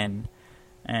Volume 10,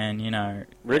 and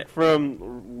Rick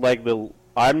from like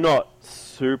I'm not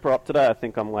super up to date. I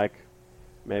think I'm like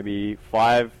maybe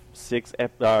 5, 6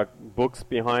 books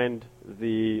behind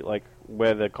the like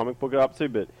where the comic book are up to.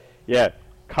 But yeah,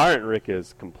 current Rick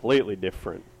is completely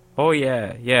different. Oh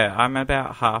yeah. I'm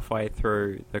about halfway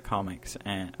through the comics,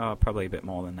 and probably a bit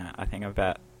more than that. I think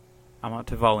I'm up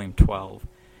to Volume 12,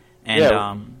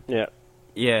 and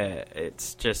yeah,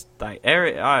 it's just like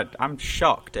I'm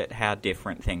shocked at how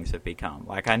different things have become.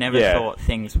 Like I never thought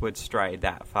things would stray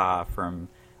that far from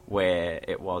where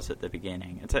it was at the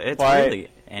beginning. It's really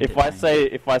entertaining.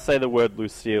 If I say the word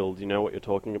Lucille, do you know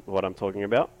what I'm talking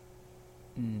about?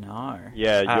 No.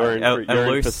 Yeah, you're in a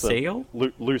loose seal.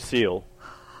 Lucille.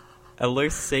 A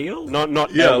loose seal?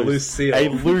 Not Yeah, a loose seal. A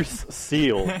loose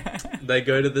seal. They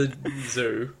go to the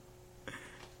zoo.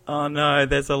 Oh no,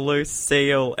 there's a loose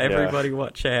seal. Everybody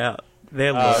watch out.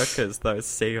 They're lurkers, those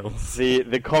seals.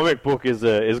 The comic book is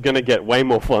going to get way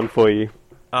more fun for you.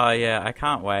 Oh yeah, I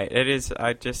can't wait. It is.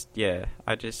 I just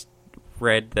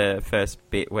read the first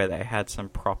bit where they had some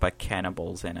proper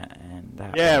cannibals in it, and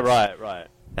right.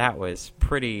 That was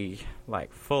pretty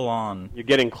like full on. You're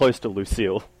getting close to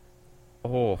Lucille.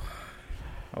 Oh,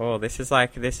 this is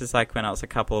like when I was a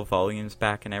couple of volumes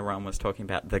back, and everyone was talking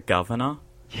about the governor.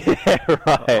 Yeah,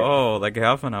 right. Oh, the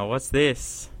governor. What's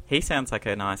this? He sounds like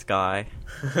a nice guy.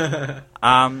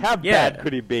 How bad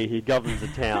could he be? He governs a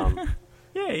town.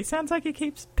 Yeah, he sounds like he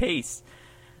keeps peace.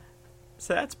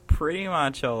 So that's pretty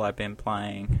much all I've been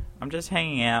playing. I'm just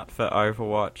hanging out for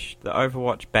Overwatch. The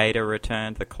Overwatch beta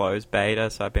returned, the closed beta,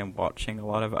 so I've been watching a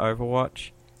lot of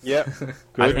Overwatch. Yep.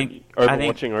 Good.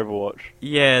 Overwatch.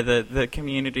 Yeah, the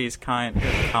community's kind of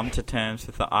come to terms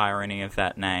with the irony of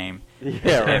that name.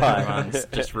 Yeah, right. Everyone's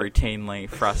just routinely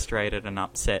frustrated and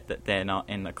upset that they're not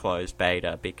in the closed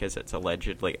beta because it's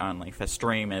allegedly only for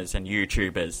streamers and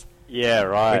YouTubers. Yeah,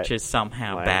 right. Which is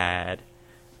somehow bad.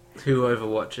 Who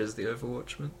overwatches the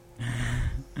Overwatchman?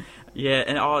 Yeah,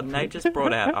 and they just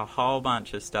brought out a whole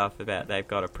bunch of stuff about they've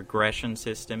got a progression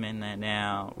system in there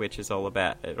now, which is all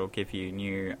about it'll give you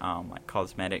new like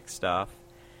cosmetic stuff.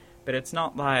 But it's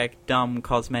not like dumb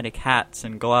cosmetic hats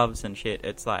and gloves and shit.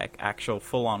 It's like actual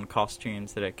full-on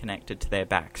costumes that are connected to their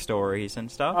backstories and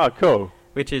stuff. Oh, cool.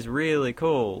 Which is really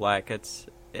cool. Like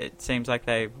it seems like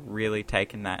they've really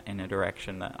taken that in a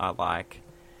direction that I like.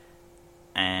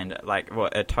 And like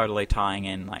totally tying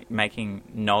in, like making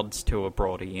nods to a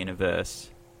broader universe.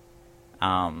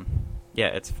 Yeah,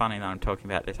 it's funny that I'm talking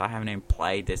about this. I haven't even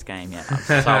played this game yet.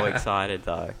 I'm so excited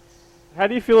though. How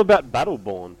do you feel about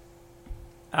Battleborn?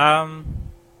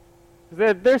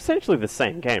 They're essentially the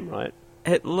same game, right?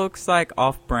 It looks like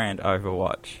off-brand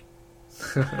Overwatch.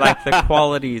 Like the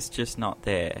quality is just not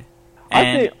there. And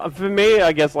I think, for me,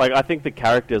 I guess I think the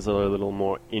characters are a little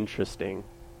more interesting.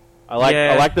 I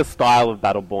like the style of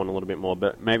Battleborn a little bit more,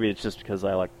 but maybe it's just because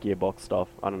I like Gearbox stuff.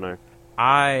 I don't know.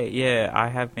 I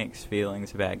have mixed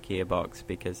feelings about Gearbox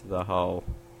because of the whole.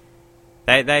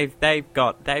 They've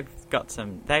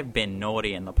been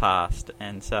naughty in the past,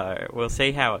 and so we'll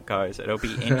see how it goes. It'll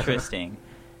be interesting,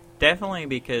 definitely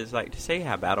because to see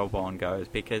how Battleborn goes,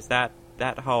 because that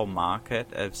whole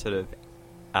market of sort of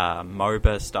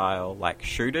MOBA style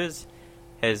shooters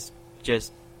has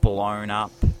just blown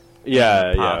up.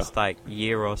 Yeah, in the past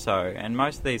year or so, and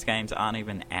most of these games aren't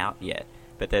even out yet.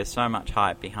 But there's so much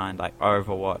hype behind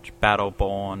Overwatch,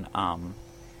 Battleborn.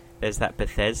 There's that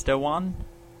Bethesda one.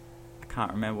 I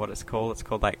can't remember what it's called. It's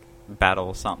called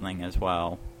Battle something as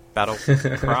well. Battle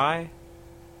Cry.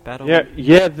 Battle.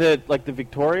 Yeah. The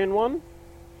Victorian one.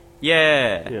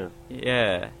 Yeah.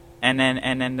 And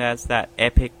then there's that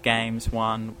Epic Games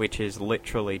one, which is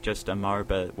literally just a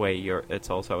MOBA where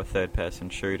it's also a third-person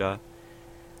shooter.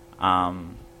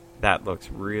 That looks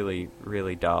really,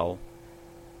 really dull.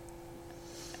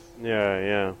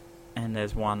 Yeah. And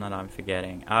there's one that I'm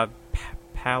forgetting.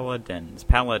 Paladins.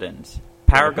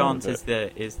 Paragons is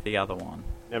the other one.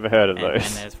 Never heard of those.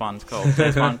 And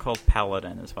there's one called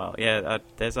Paladin as well. Yeah,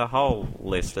 there's a whole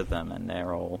list of them, and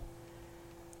they're all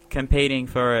competing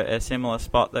for a similar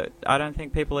spot that I don't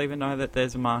think people even know that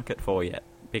there's a market for yet.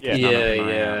 Because none of them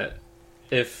are out.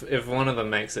 If one of them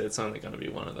makes it, it's only going to be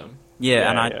one of them. Yeah,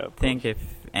 and I think if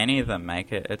any of them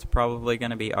make it, it's probably going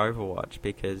to be Overwatch,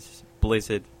 because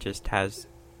Blizzard just has,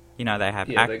 you know, they have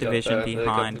Yeah, Activision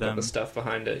behind they got them. the stuff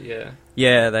behind it, yeah.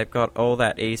 Yeah, they've got all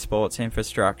that esports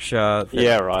infrastructure that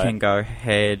Yeah, right. can go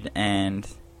ahead and,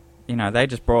 you know, they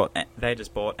just bought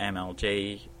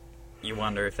MLG. You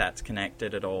wonder if that's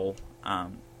connected at all,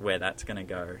 where that's going to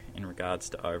go in regards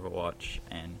to Overwatch.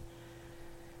 And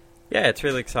yeah, it's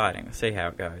really exciting. We'll see how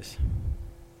it goes.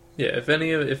 Yeah, if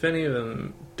any of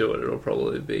them do it, it'll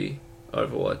probably be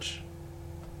Overwatch.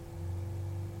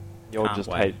 You'll Can't just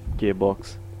wait. hate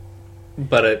Gearbox.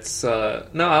 But it's no,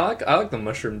 I like the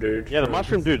Mushroom Dude. Yeah, the from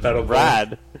Mushroom Dude's Battleborn.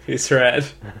 rad. He's rad.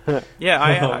 Yeah,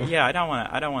 I don't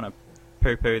want to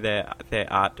poo-poo their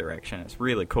art direction. It's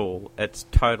really cool. It's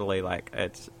totally like,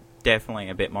 it's definitely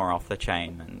a bit more off the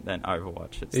chain than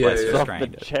Overwatch. It's Yeah, less yeah. It's off the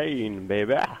restrained. chain,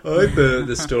 baby. I like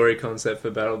the story concept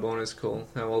for Battleborn is cool.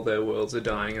 How all their worlds are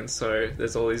dying, and so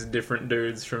there's all these different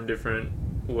dudes from different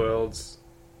worlds,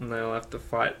 and they all have to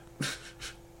fight.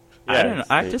 I don't know. it's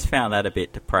I neat. just found that a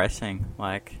bit depressing.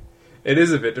 Like, It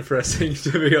is a bit depressing,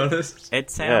 to be honest.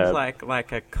 it sounds Yeah.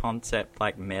 like a concept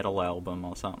like metal album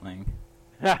or something.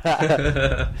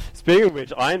 Speaking of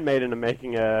which, Iron Maiden are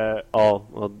making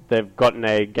they've gotten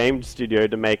a game studio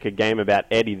to make a game about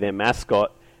Eddie, their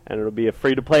mascot, and it'll be a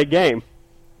free-to-play game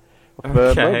for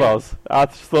Okay. mobiles. I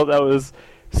just thought that was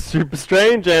super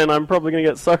strange, and I'm probably going to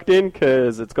get sucked in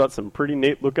because it's got some pretty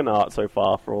neat-looking art so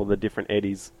far for all the different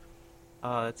Eddies.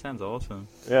 Oh, that sounds awesome.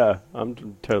 Yeah, I'm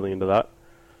totally into that.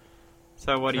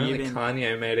 So what have you Apparently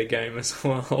been... Kanye made a game as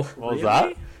well. What was Really?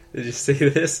 that? Did you see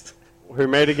this? Who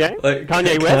made a game? Like,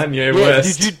 Kanye West. Kanye Yeah,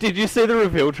 West. Did you see the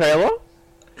reveal trailer?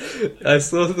 I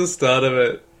saw the start of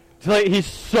it. It's like he's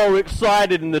so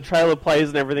excited, and the trailer plays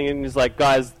and everything, and he's like,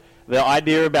 "Guys, the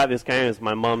idea about this game is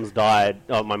my mum's died.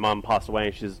 Oh, my mum passed away,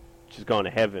 and she's gone to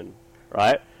heaven,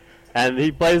 right?" And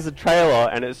he plays the trailer,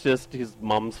 and it's just his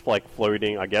mum's like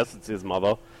floating. I guess it's his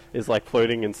mother is like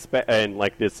floating in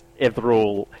like this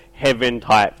ethereal heaven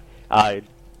type, I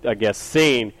guess,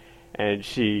 scene, and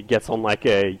she gets on like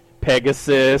a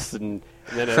Pegasus, and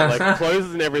then it like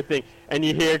closes and everything, and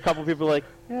you hear a couple people like,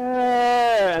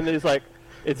 "Yeah," and then he's like,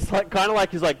 it's like kind of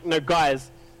like he's like, "No, guys,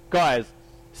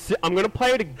 I'm gonna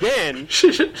play it again,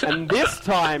 and this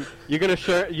time you're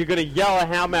gonna yell at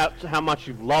how much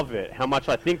you love it, how much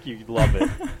I think you love it."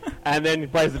 And then he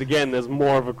plays it again. There's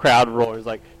more of a crowd roar. He's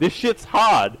like, "This shit's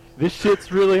hard. This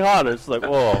shit's really hard." And it's like,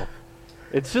 whoa,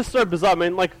 it's just so bizarre. I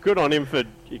mean, like, good on him for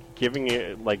giving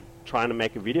it, like, trying to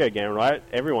make a video game, right?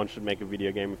 Everyone should make a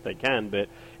video game if they can, but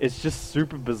it's just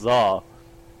super bizarre.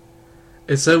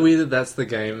 It's so weird that that's the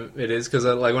game it is, because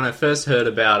like when I first heard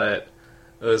about it,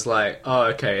 it was like, oh,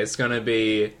 okay, it's going to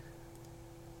be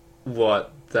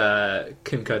what the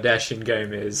Kim Kardashian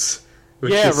game is,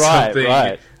 which Yeah, is right, something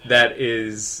right. that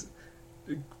is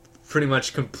pretty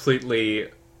much completely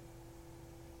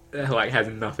like has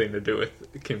nothing to do with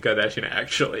Kim Kardashian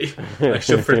actually. Like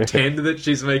she'll pretend that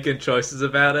she's making choices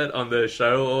about it on the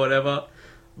show or whatever,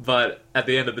 but at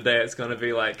the end of the day it's going to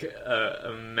be like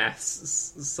a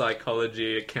mass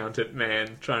psychology accountant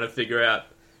man trying to figure out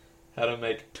how to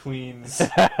make tweens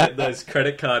get those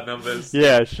credit card numbers.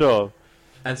 Yeah, sure.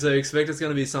 And so expect it's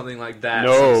going to be something like that,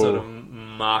 No. some sort of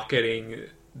marketing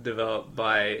developed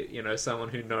by, you know, someone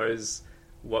who knows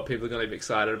what people are going to be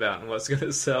excited about and what's going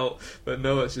to sell. But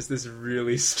no, it's just this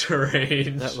really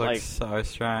strange. That looks Like- so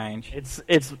strange.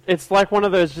 It's like one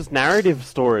of those just narrative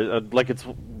stories. Like it's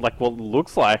like what it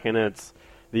looks like, and it's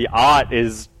the art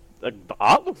is the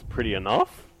art looks pretty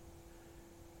enough.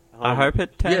 I hope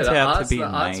it turns the out art's, to be the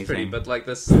art's amazing. pretty, but like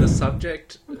the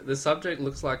subject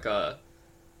looks like a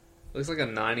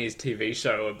 90s TV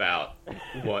show about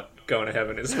what going to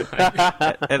heaven is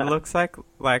like. It looks like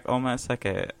almost like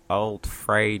a old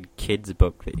frayed kids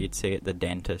book that you'd see at the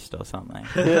dentist or something.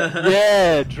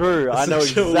 Yeah, Drew. I know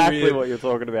Such a exactly weird- what you're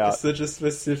talking about. It's such a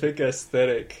specific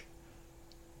aesthetic.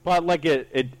 But like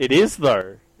it is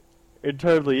though. It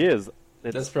totally is.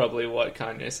 That's probably what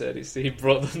Kanye said. He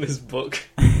brought them this book.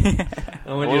 Yeah.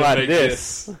 I want I you to like make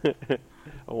this.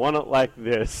 I want it like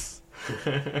this.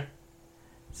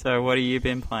 So what have you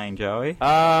been playing, Joey?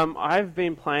 I've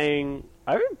been playing.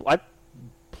 I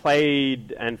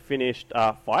played and finished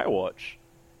Firewatch.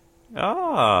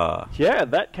 Oh, Yeah,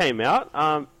 that came out.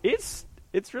 It's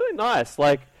really nice.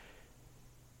 Like,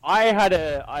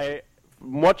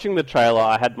 watching the trailer,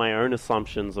 I had my own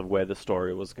assumptions of where the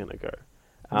story was going to go.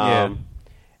 Yeah.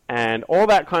 And all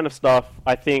that kind of stuff,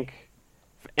 I think,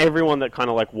 for everyone that kind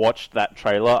of, like, watched that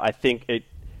trailer, I think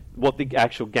what the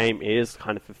actual game is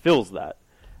kind of fulfills that.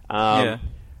 yeah.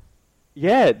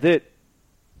 Yeah,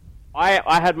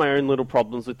 I had my own little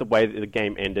problems with the way that the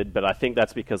game ended, but I think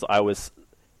that's because I was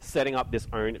setting up this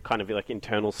own kind of like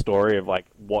internal story of like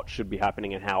what should be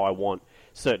happening and how I want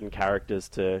certain characters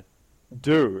to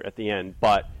do at the end.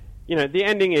 But you know, the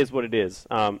ending is what it is.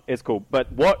 It's cool.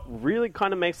 But what really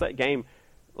kind of makes that game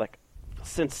like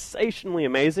sensationally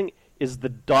amazing is the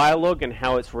dialogue and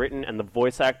how it's written, and the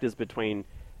voice actors between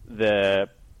the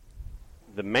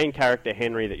main character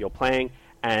Henry that you're playing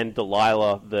and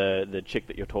Delilah, the chick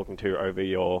that you're talking to over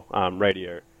your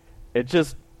radio.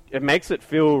 It makes it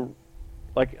feel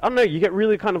like, I don't know, you get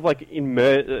really kind of like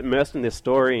immersed in this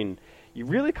story, and you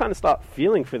really kind of start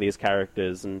feeling for these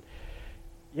characters. And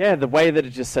yeah, the way that it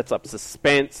just sets up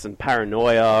suspense and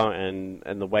paranoia, and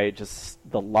the way it just,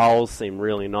 the lulls seem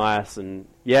really nice. And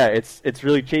yeah, it's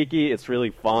really cheeky, it's really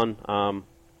fun. And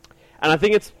I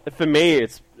think for me,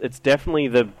 it's definitely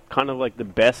the kind of like the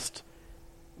best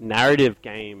narrative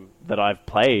game that I've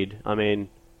played. I mean,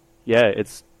 yeah,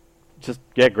 it's just,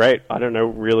 yeah, great. I don't know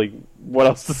really what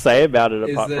else to say about it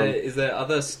Is there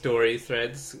other story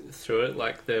threads through it,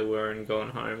 like there were in Gone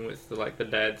Home with the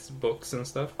dad's books and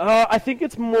stuff? I think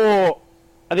it's more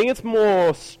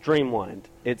streamlined.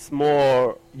 It's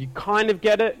more, you kind of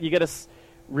get it. You get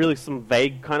really some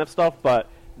vague kind of stuff, but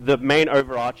the main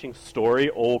overarching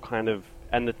story all kind of,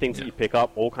 and the things that you pick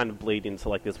up all kind of bleed into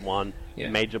like this one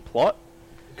major plot.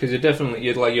 Because you're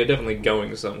definitely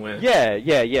going somewhere. Yeah.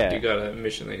 You got a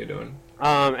mission that you're doing.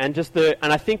 And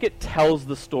I think it tells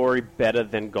the story better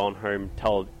than Gone Home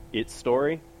told its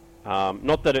story.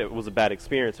 Not that it was a bad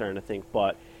experience or anything,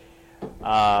 but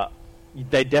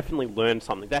they definitely learned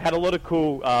something. They had a lot of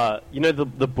cool,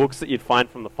 the books that you'd find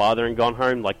from the father in Gone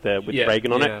Home, like with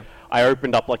Reagan on it. I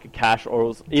opened up like a cache, or it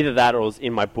was either that or it was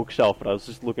in my bookshelf, but I was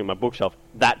just looking at my bookshelf.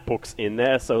 That book's in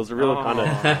there, so it was a real kind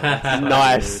of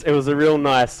nice. It was a real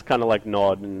nice kind of like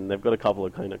nod, and they've got a couple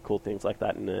of kind of cool things like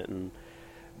that in it. And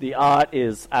the art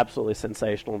is absolutely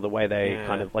sensational. The way they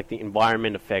kind of like the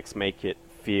environment effects make it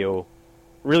feel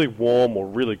really warm or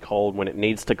really cold when it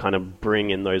needs to kind of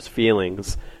bring in those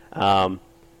feelings. Really,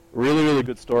 really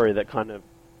good story that kind of,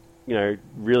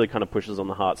 really kind of pushes on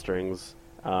the heartstrings.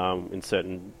 In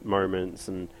certain moments,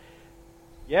 and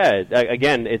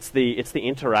again, it's the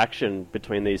interaction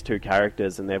between these two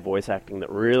characters and their voice acting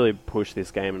that really push this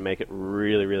game and make it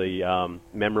really, really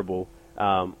memorable.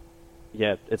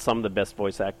 It's some of the best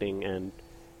voice acting and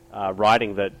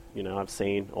writing that I've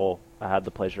seen or I had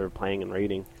the pleasure of playing and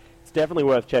reading. It's definitely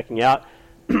worth checking out.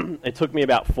 It took me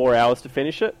about 4 hours to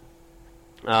finish it.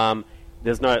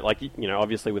 There's no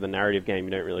obviously with a narrative game you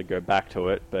don't really go back to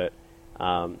it, but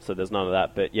so there's none of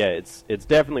that, but yeah, it's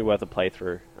definitely worth a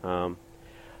playthrough.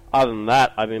 Other than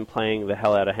that, I've been playing the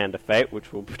hell out of Hand of Fate,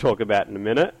 which we'll talk about in a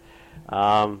minute.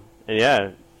 And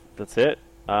yeah, that's it.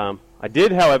 I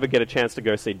did, however, get a chance to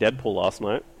go see Deadpool last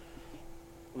night.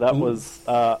 That was,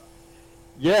 that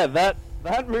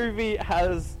movie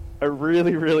has a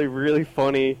really, really, really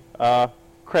funny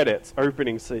credits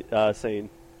opening scene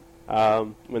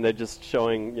when they're just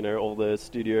showing, all the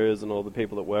studios and all the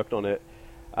people that worked on it.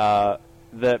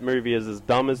 That movie is as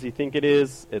dumb as you think it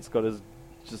is. It's got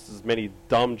just as many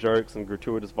dumb jokes and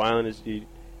gratuitous violence as you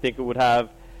think it would have.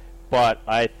 But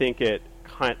I think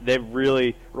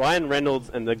Ryan Reynolds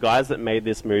and the guys that made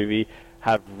this movie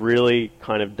have really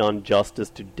kind of done justice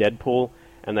to Deadpool,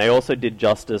 and they also did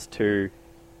justice to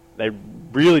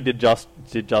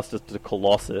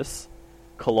Colossus.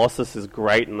 Colossus is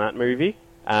great in that movie.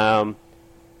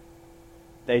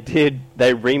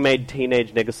 They remade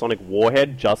Teenage Negasonic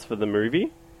Warhead just for the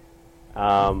movie.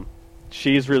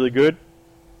 She's really good.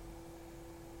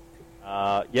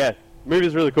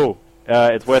 Movie's really cool.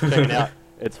 It's worth checking out.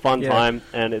 It's fun time,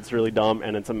 and it's really dumb,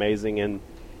 and it's amazing, and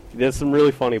there's some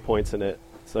really funny points in it.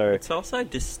 So it's also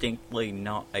distinctly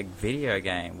not a video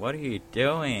game. What are you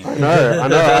doing? I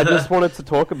know. I just wanted to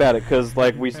talk about it, because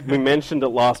we mentioned it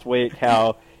last week,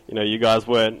 how you guys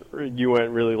weren't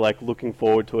really like looking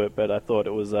forward to it, but I thought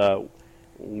it was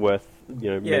worth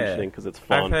mentioning because it's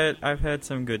fun. I've heard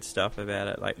some good stuff about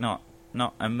it, like not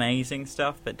amazing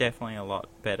stuff, but definitely a lot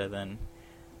better than.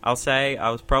 I'll say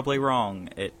I was probably wrong.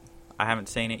 I haven't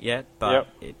seen it yet, but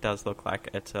it does look like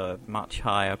it's a much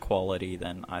higher quality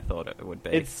than I thought it would be.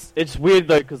 It's weird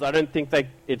though, because I don't think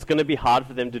it's going to be hard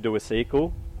for them to do a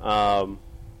sequel,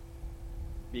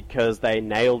 because they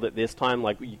nailed it this time.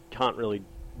 Like, you can't really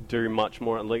do much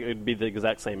more. Like, it'd be the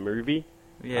exact same movie.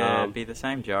 Yeah, it'd be the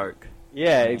same joke.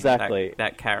 Yeah, exactly.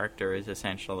 That character is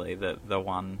essentially the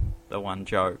one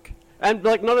joke. And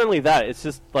like, not only that, it's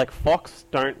just like Fox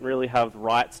don't really have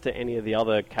rights to any of the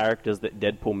other characters that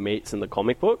Deadpool meets in the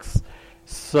comic books,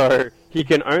 so he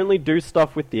can only do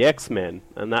stuff with the X-Men,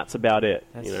 and that's about it.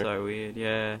 That's so weird.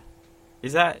 Yeah,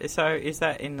 is that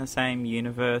in the same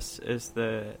universe as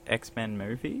the X-Men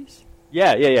movies?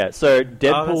 Yeah. So Oh,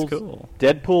 Deadpool's, that's cool.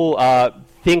 Deadpool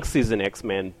thinks he's an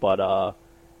X-Men, but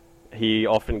he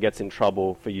often gets in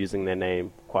trouble for using their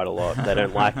name quite a lot. They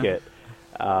don't like it.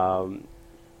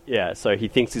 Yeah, so he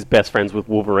thinks he's best friends with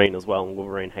Wolverine as well, and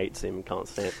Wolverine hates him, cannot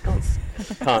stand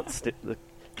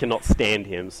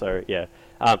him. So yeah,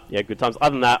 good times.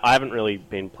 Other than that, I haven't really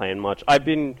been playing much. I've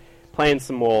been playing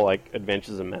some more like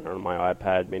Adventures in Mana on my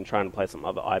iPad. Been trying to play some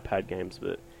other iPad games,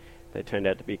 but they turned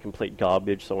out to be complete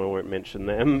garbage, so I won't mention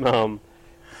them.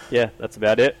 Yeah, that's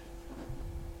about it.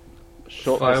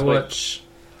 Short this week.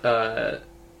 Firewatch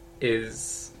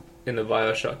is in the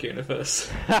Bioshock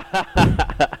universe.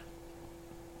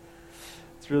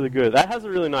 It's really good. That has a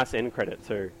really nice end credit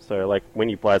too. So like when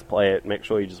you guys play it, make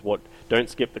sure you just don't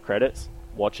skip the credits.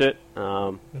 Watch it.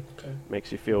 Okay.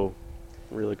 Makes you feel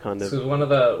really kind of. So one of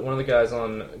the guys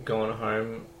on Gone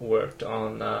Home worked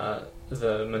on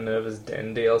the Minerva's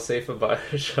Den DLC for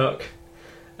Bioshock,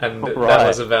 and Right. that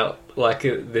was about like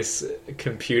this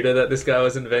computer that this guy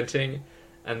was inventing.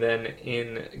 And then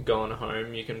in Gone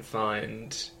Home, you can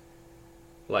find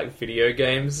like video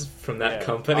games from that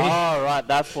company. Oh, right,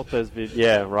 that's what those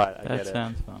Yeah, right, I That get it.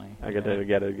 sounds funny. I get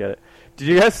it. Did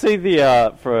you guys see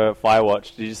the, for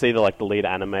Firewatch, did you see the lead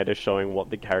animator showing what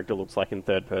the character looks like in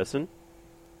third person?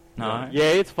 No. Yeah,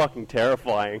 it's fucking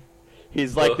terrifying.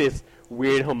 He's like Ugh. this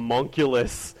weird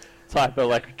homunculus type of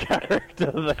like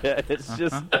character there. It's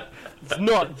just, it's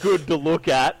not good to look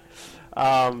at.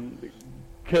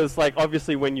 Because like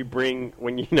obviously when you bring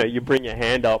your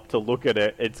hand up to look at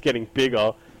it, it's getting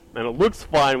bigger, and it looks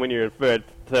fine when you're in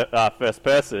first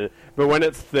person. But when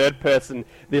it's third person,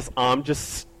 this arm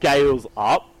just scales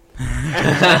up,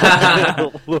 and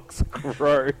it looks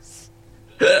gross.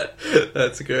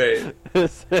 That's great.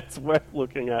 It's worth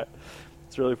looking at.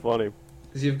 It's really funny.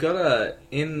 You've got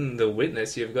in The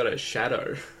Witness, you've got a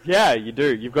shadow. Yeah, you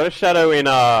do. You've got a shadow in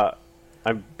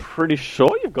I'm pretty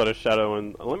sure you've got a shadow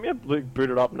in. Let me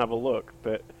boot it up and have a look.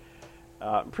 But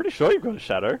I'm pretty sure you've got a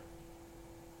shadow.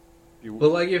 Well,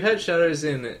 like you've had shadows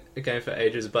in a game for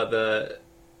ages, but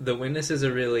the Witness is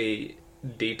a really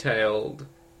detailed,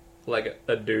 like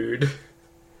a dude.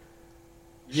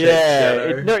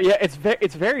 Yeah,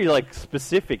 it's very like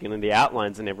specific in the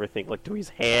outlines and everything, like to his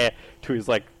hair, to his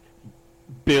like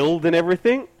build and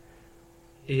everything.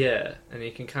 Yeah, and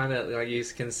you can kind of like you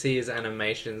can see his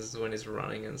animations when he's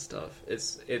running and stuff.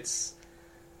 It's,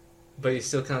 but you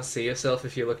still can't see yourself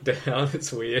if you look down.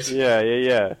 It's weird.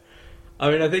 Yeah. I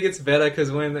mean, I think it's better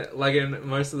because when like in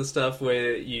most of the stuff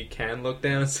where you can look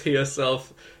down and see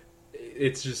yourself,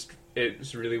 it's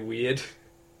really weird.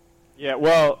 Yeah,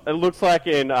 well, it looks like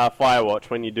in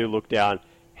Firewatch when you do look down,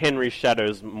 Henry's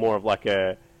shadow's more of like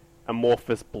a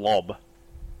amorphous blob.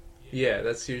 Yeah,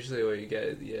 that's usually what you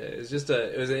get. Yeah,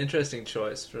 it was an interesting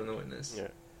choice from The Witness. Yeah.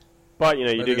 But, you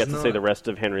But do get there's to see not- the rest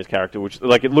of Henry's character, which,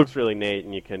 like, it looks really neat,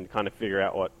 and you can kind of figure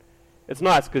out what... It's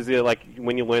nice, because, like,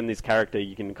 when you learn this character,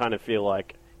 you can kind of feel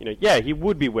like, yeah, he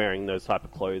would be wearing those type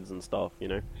of clothes and stuff,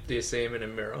 Do you see him in a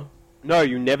mirror? No,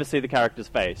 you never see the character's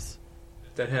face.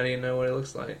 Then how do you know what it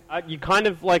looks like? You kind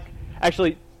of, like...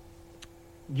 Actually,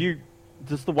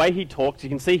 just the way he talks, you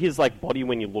can see his, like, body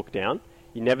when you look down.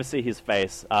 You never see his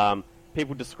face.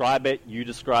 People describe it, you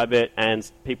describe it,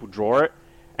 and people draw it,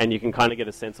 and you can kind of get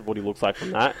a sense of what he looks like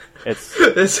from that. It's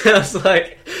It sounds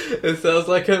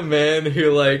like a man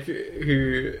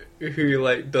who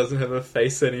doesn't have a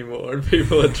face anymore, and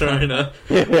people are trying to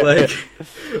like.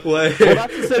 well,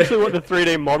 that's essentially what the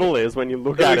 3D model is when you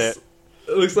look at it.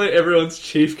 It looks like everyone's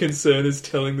chief concern is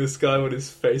telling this guy what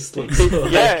his face looks like.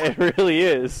 Yeah, it really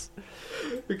is.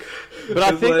 But I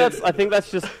It's think that's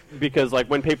just because like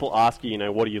when people ask you,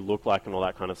 what do you look like and all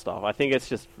that kind of stuff. I think it's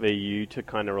just for you to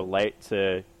kind of relate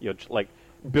to your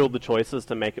build the choices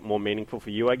to make it more meaningful for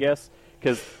you, I guess.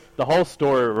 Because the whole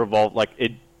story revolved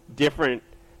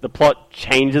the plot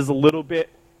changes a little bit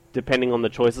depending on the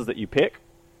choices that you pick.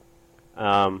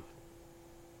 The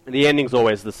ending's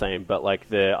always the same, but like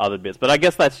the other bits. But I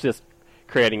guess that's just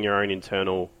creating your own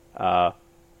internal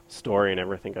story and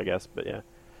everything, I guess. But yeah.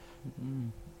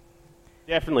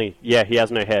 Definitely, yeah, he has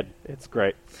no head. It's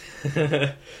great.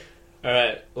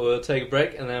 Alright, we'll take a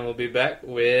break and then we'll be back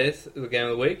with the game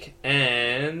of the week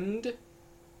and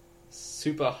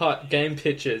super hot game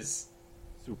pitches.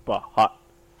 Super hot.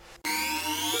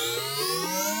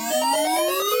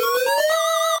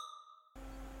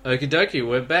 Okie dokie,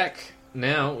 we're back.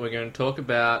 Now we're going to talk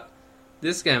about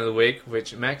this game of the week,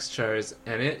 which Max chose,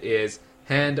 and it is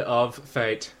Hand of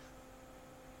Fate.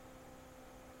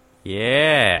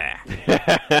 Yeah.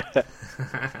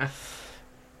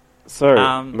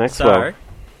 So, Maxwell. So,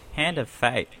 Hand of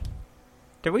Fate.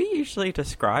 Do we usually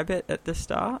describe it at the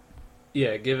start?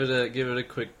 Yeah, give it a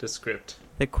quick descript.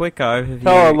 The quick overview.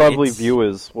 Tell our lovely it's-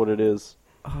 viewers what it is.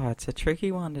 Oh, it's a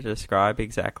tricky one to describe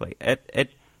exactly.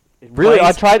 It Really,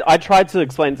 plays- I tried to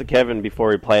explain to Kevin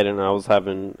before he played it, and I was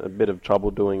having a bit of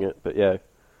trouble doing it. But yeah,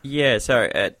 Yeah, so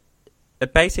it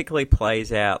basically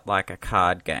plays out like a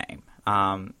card game.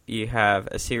 You have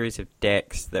a series of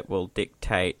decks that will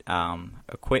dictate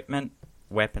equipment,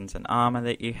 weapons and armor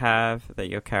that you have, that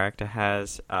your character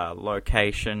has,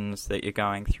 locations that you're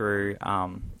going through,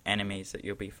 enemies that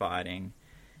you'll be fighting,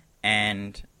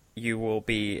 and you will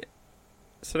be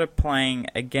sort of playing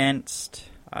against,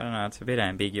 I don't know, it's a bit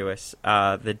ambiguous,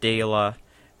 the dealer,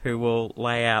 who will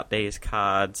lay out these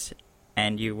cards,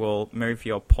 and you will move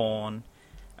your pawn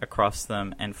across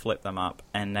them and flip them up,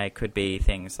 and they could be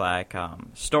things like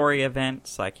story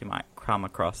events, like you might come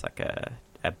across like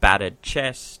a battered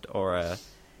chest or a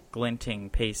glinting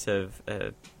piece of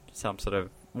some sort of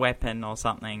weapon or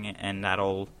something, and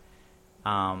that'll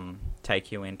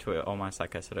take you into almost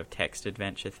like a sort of text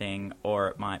adventure thing, or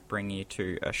it might bring you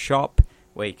to a shop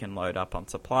where you can load up on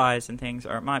supplies and things,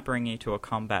 or it might bring you to a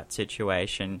combat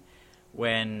situation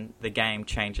when the game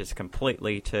changes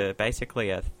completely to basically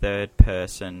a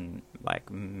third-person, like,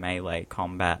 melee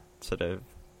combat sort of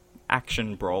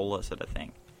action brawler sort of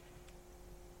thing.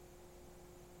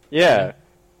 yeah,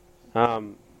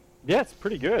 it's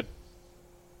pretty good.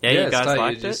 Yeah, you it's guys tight.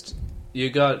 liked it? You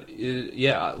got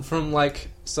from like,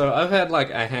 so I've had like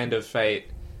a Hand of Fate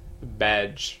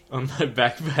badge on my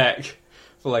backpack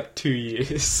for like 2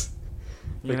 years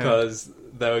Yeah. because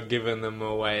they were giving them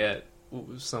away at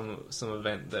some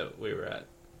event that we were at,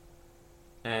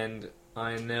 and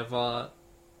I never,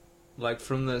 like,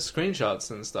 from the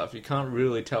screenshots and stuff, you can't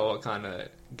really tell what kind of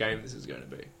game this is going to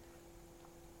be.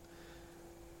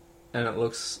 And it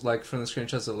looks like, from the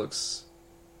screenshots, it looks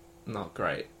not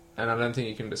great, and I don't think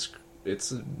you can it's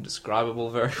describable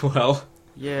very well.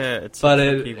 Yeah, it's But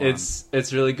a tricky one.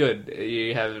 it's really good.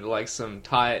 You have like some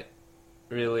tight,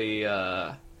 really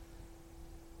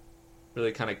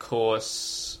really kind of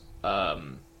coarse,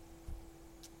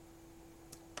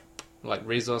 like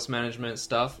resource management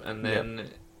stuff, and then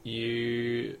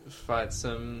you fight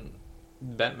some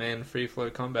Batman free flow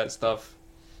combat stuff.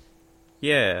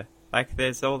 Yeah, like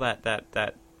there's all that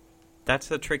that's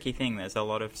the tricky thing. There's a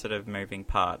lot of sort of moving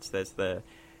parts. There's the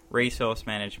resource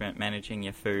management, managing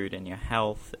your food and your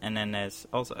health, and then there's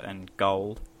also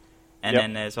gold, and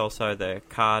then there's also the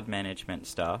card management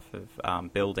stuff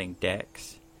of building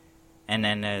decks, and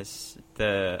then there's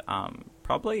the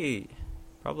probably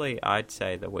I'd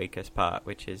say the weakest part,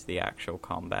 which is the actual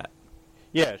combat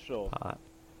Yeah, sure. part.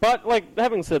 But like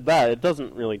having said that, it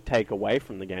doesn't really take away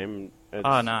from the game. It's,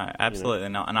 Oh no, absolutely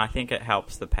not. And I think it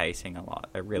helps the pacing a lot.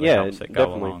 It really Yeah, helps it go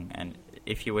definitely. along. And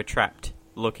if you were trapped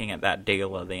looking at that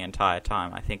dealer the entire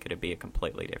time, I think it'd be a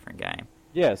completely different game.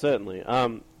 Yeah, certainly.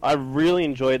 I really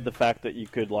enjoyed the fact that you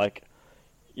could, like,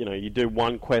 you know, you do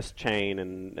one quest chain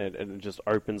and it just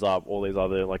opens up all these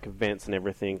other, like, events and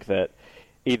everything that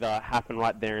either happen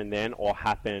right there and then or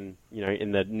happen, you know,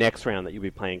 in the next round that you'll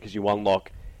be playing, because you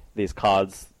unlock these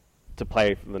cards to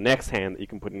play for the next hand that you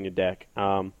can put in your deck.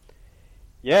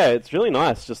 Yeah, it's really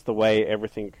nice, just the way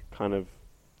everything kind of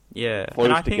Yeah, flows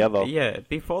and I think, together. yeah,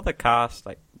 before the cast,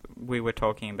 like we were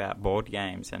talking about board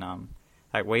games, and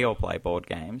like we all play board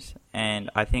games, and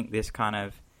I think this kind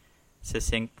of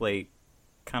succinctly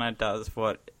kind of does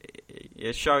what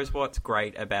it shows what's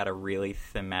great about a really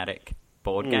thematic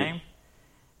board game.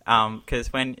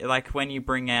 Because when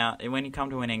you come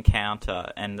to an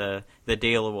encounter and the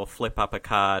dealer will flip up a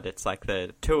card, it's like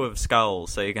the Two of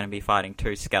Skulls, so you're going to be fighting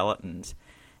two skeletons,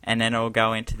 and then it'll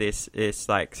go into this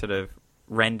like sort of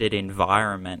rendered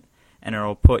environment, and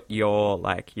it'll put your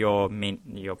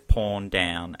pawn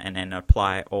down, and then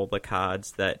apply all the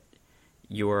cards that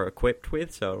you are equipped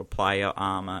with. So it'll apply your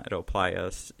armor, it'll apply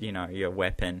your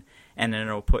weapon, and then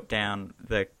it'll put down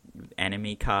the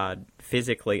enemy card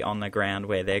physically on the ground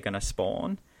where they're going to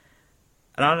spawn.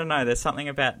 And I don't know, there's something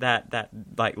about that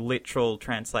like literal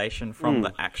translation from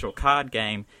the actual card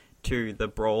game to the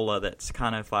brawler that's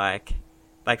kind of like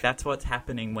that's what's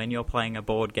happening when you're playing a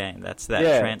board game. That's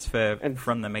that transfer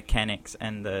from the mechanics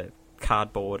and the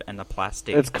cardboard and the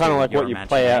plastic. It's kind of like your what you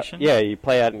play out. imagination. Yeah, you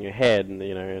play out in your head, and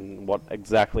you know, and what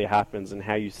exactly happens and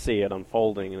how you see it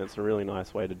unfolding, and it's a really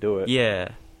nice way to do it. Yeah,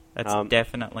 that's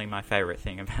definitely my favorite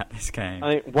thing about this game.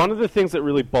 I think one of the things that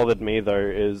really bothered me though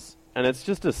is, and it's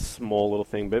just a small little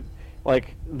thing, but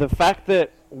like the fact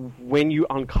that when you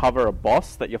uncover a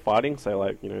boss that you're fighting, say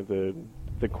like, you know,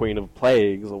 the Queen of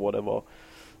Plagues or whatever,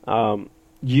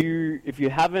 if you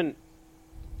haven't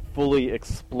fully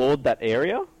explored that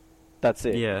area, that's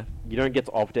it. Yeah. You don't get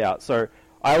to opt out. So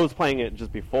I was playing it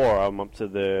just before. I'm up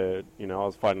to I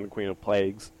was fighting the Queen of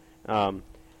Plagues, and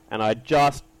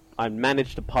I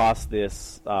managed to pass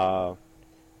this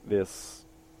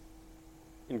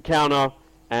encounter,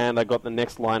 and I got the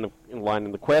next line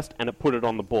in the quest, and it put it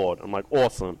on the board. I'm like,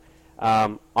 awesome.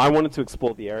 I wanted to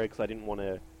explore the area because I didn't want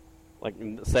to,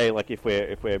 say if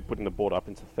we're putting the board up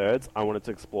into thirds, I wanted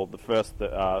to explore the first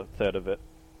third of it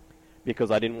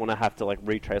because I didn't want to have to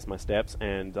retrace my steps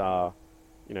and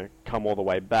come all the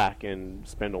way back and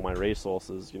spend all my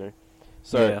resources.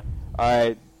 So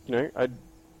I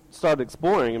started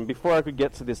exploring, and before I could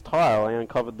get to this tile, I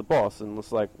uncovered the boss, and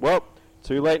was like, well,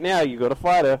 too late now, you got to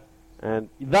fight her. And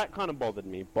that kind of bothered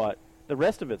me, but the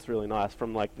rest of it's really nice,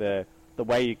 from the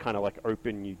way you kind of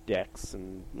open new decks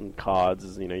and cards,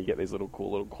 is you get these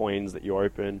cool little coins that you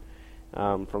open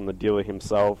from the dealer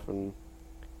himself, and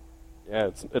yeah,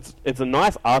 it's a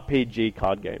nice RPG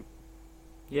card game.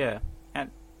 Yeah,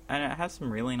 and it has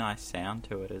some really nice sound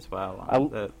to it as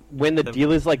well. When the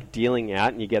dealer's dealing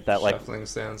out, and you get that shuffling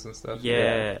sounds and stuff.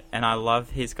 Yeah, and I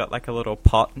love he's got a little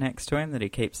pot next to him that he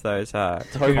keeps those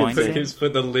coins in. He's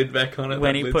put the lid back on it.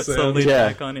 When he puts the lid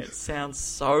back on, it sounds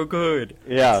so good.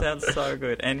 Yeah, it sounds so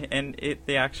good, and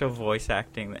the actual voice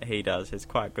acting that he does is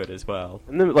quite good as well.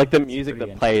 And then, the music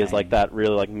that plays that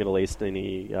really Middle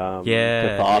Eastern-y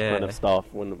cathar kind of stuff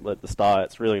at the start.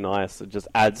 It's really nice. It just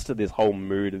adds to this whole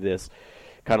mood of this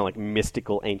kind of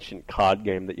mystical ancient card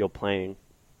game that you're playing.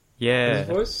 Yeah.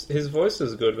 His voice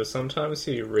is good, but sometimes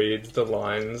he reads the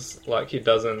lines he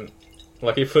doesn't...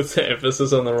 he puts the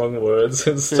emphasis on the wrong words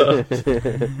and stuff.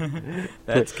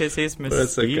 That's because he's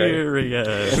mysterious.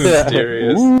 Okay.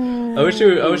 Mysterious. I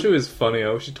wish it was funny.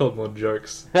 I wish he told more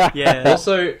jokes. Yeah.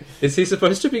 Also, is he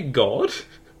supposed to be God?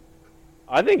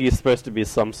 I think he's supposed to be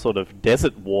some sort of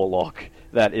desert warlock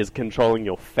that is controlling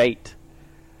your fate.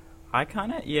 I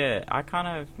kind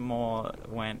of more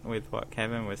went with what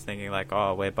Kevin was thinking,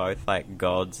 we're both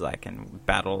gods, and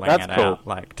battling That's it cool.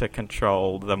 out, to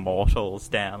control the mortals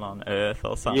down on Earth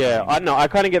or something. Yeah, I know. I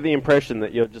kind of get the impression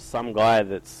that you're just some guy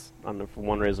that's, I don't know, for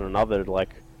one reason or another,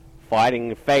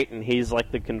 fighting fate, and he's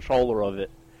the controller of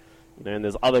it. And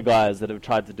there's other guys that have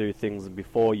tried to do things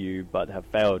before you, but have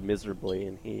failed miserably,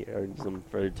 and he owns them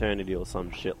for eternity or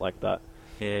some shit like that.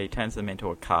 Yeah, he turns them into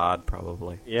a card,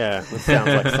 probably. Yeah, that sounds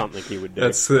like something he would do.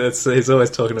 He's always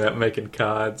talking about making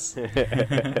cards.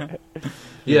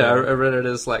 Yeah, I read it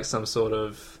as some sort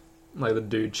of the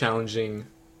dude challenging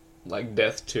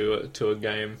death to a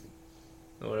game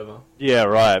or whatever. Yeah,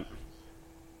 right.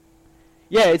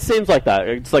 Yeah, it seems like that.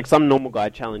 It's some normal guy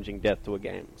challenging death to a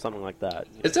game, something like that.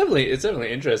 It's definitely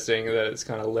interesting that it's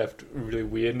kind of left really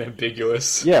weird and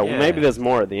ambiguous. Yeah, well, maybe there's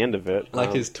more at the end of it.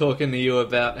 He's talking to you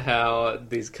about how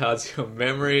these cards are your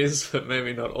memories, but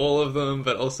maybe not all of them.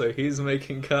 But also, he's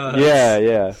making cards.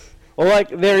 Yeah. Well,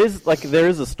 there is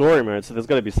a story mode, so there's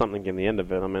got to be something in the end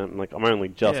of it. I mean, I'm only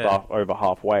just over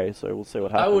halfway, so we'll see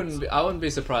what happens. I wouldn't be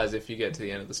surprised if you get to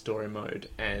the end of the story mode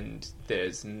and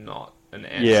there's not an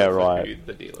answer for who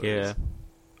the dealer is.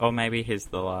 Or maybe he's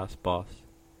the last boss.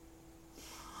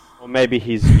 Or maybe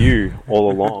he's you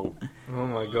all along. Oh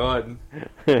my god.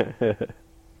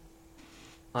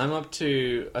 I'm up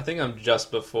to... I think I'm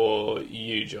just before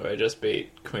you, Joy. I just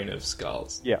beat Queen of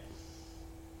Skulls. Yeah.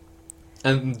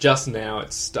 And just now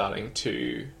it's starting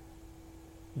to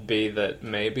be that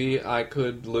maybe I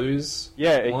could lose.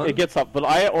 Yeah, it gets up. But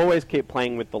I always keep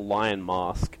playing with the Lion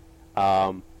Mask.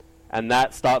 And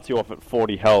that starts you off at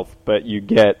 40 health, but you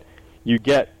get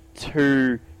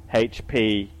 2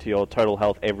 HP to your total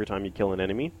health every time you kill an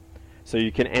enemy. So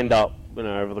you can end up,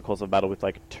 over the course of battle with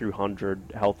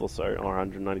 200 health or so, or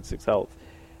 196 health.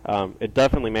 It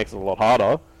definitely makes it a lot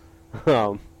harder,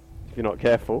 if you're not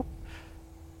careful.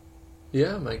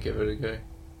 Yeah, I might give it a go.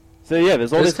 So yeah,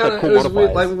 there's all this cool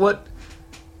modifiers. Weird, what?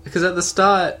 Because at the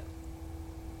start,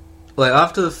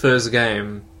 after the first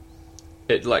game,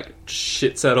 it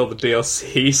shits out all the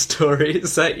DLC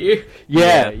stories at you.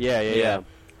 Yeah.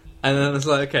 And then it's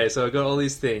okay, so I've got all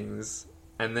these things,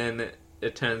 and then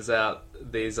it turns out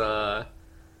these are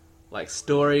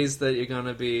stories that you're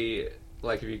gonna be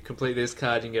if you complete this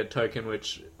card, you can get a token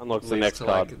which unlocks the leads next to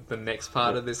card. the next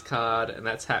part of this card, and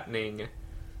that's happening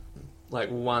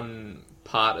one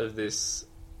part of this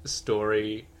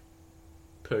story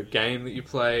per game that you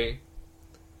play.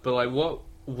 But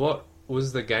what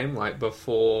was the game like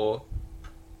before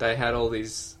they had all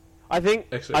these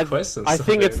extra quests and stuff? I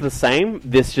think it's the same.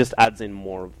 This just adds in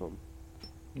more of them.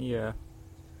 Yeah.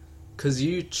 Because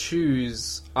you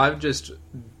choose... I've just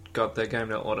got the game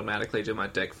to automatically do my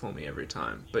deck for me every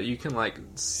time. But you can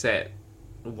set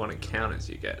what encounters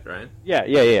you get, right? Yeah.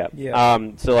 Yeah.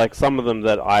 So like some of them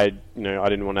that I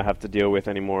didn't want to have to deal with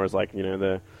anymore is like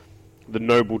the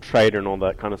noble trader and all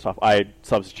that kind of stuff. I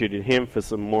substituted him for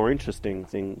some more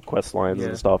interesting quest lines Yeah.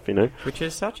 and stuff. Which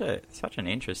is such an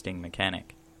interesting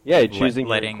mechanic. Yeah, choosing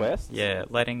letting your quests. Yeah,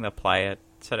 letting the player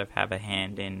sort of have a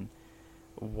hand in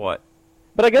what.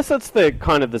 But I guess that's the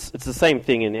kind of it's the same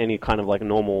thing in any kind of like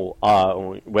normal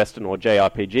or Western or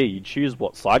JRPG. You choose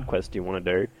what side quest you want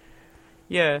to do.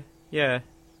 Yeah.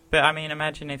 But I mean,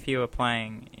 imagine if you were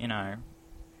playing,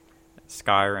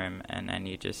 Skyrim, and then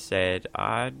you just said,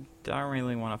 I don't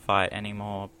really want to fight any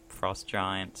more frost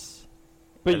giants.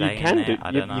 But Are you they in can there? do.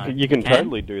 I don't know. You can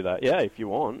totally do that. Yeah, if you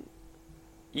want.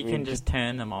 You I mean, can just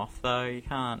turn them off, though. You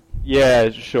can't. Yeah,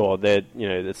 sure.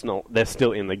 It's not. They're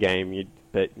still in the game.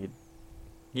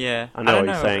 Yeah, I know don't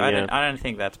what you're saying, yeah. I don't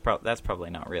think that's probably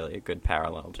not really a good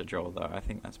parallel to draw, though. I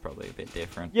think that's probably a bit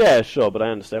different. Yeah, sure. But I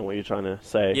understand what you're trying to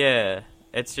say. Yeah,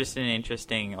 it's just an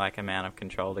interesting amount of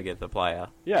control to give the player.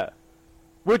 Yeah.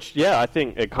 Which, I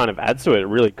think it kind of adds to it. It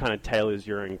really kind of tailors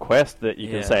your own quest that you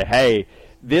can Yeah. say, hey,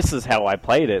 this is how I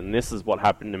played it, and this is what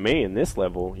happened to me in this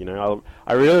level.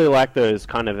 I really like those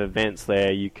kind of events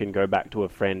there. You can go back to a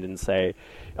friend and say,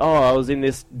 oh, I was in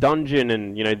this dungeon,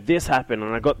 and, this happened,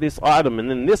 and I got this item, and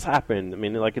then this happened. I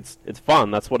mean, like, it's fun.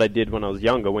 That's what I did when I was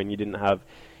younger, when you didn't have,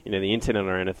 the internet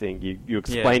or anything. You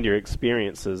explained your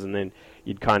experiences, and then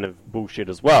you'd kind of bullshit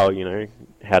as well,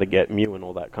 how to get Mew and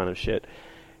all that kind of shit.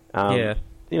 Yeah.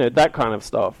 That kind of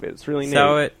stuff. It's really neat.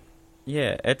 So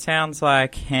it sounds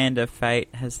like Hand of Fate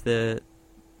has the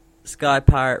Sky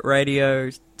Pirate Radio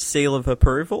seal of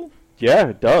approval. Yeah,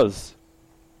 it does.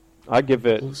 I give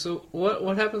it... So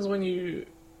what happens when you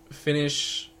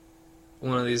finish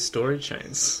one of these story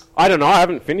chains? I don't know, I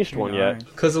haven't finished one yet.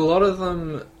 Because a lot of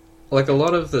them, like a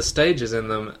lot of the stages in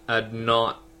them, are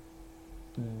not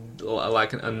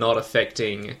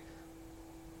affecting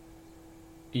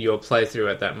your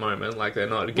playthrough at that moment. Like they're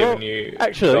not giving you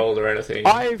gold or anything,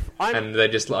 and they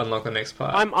just unlock the next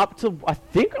part. I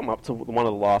think I'm up to one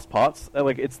of the last parts.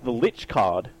 Like it's the Lich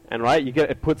card, and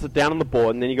it puts it down on the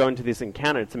board, and then you go into this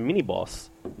encounter. It's a mini boss.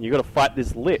 You got to fight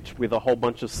this Lich with a whole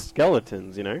bunch of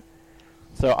skeletons.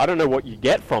 So I don't know what you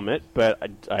get from it, but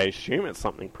I assume it's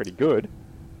something pretty good.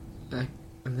 And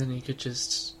then you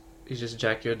just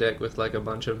jack your deck with like a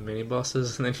bunch of mini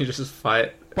bosses, and then you just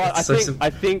fight. But I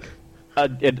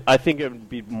think it would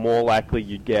be more likely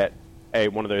you'd get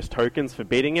one of those tokens for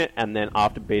beating it, and then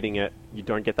after beating it, you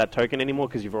don't get that token anymore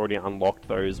because you've already unlocked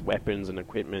those weapons and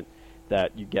equipment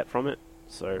that you get from it.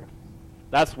 So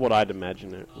that's what I'd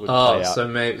imagine it would play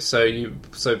out.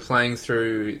 So playing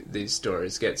through these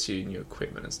stories gets you new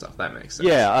equipment and stuff. That makes sense.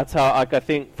 Yeah, that's how. I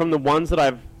think from the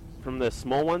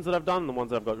small ones that I've done, the ones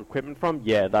that I've got equipment from,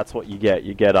 that's what you get.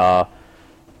 You get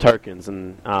tokens,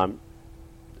 and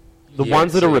the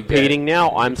ones that are repeating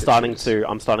now, I'm starting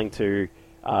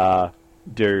to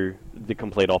do the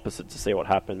complete opposite to see what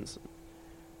happens.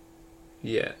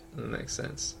 Yeah, that makes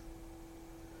sense.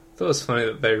 I thought it was funny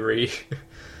that they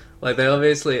they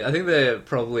obviously, I think they're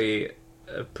probably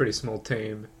a pretty small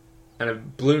team, and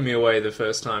it blew me away the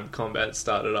first time combat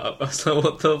started up. I was like,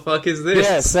 what the fuck is this?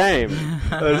 Yeah, same.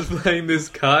 I was playing this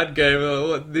card game, and I'm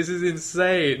like, what? This is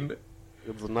insane.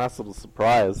 It was a nice little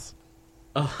surprise.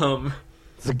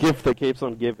 It's a gift that keeps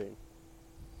on giving.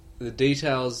 The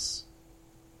details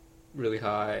really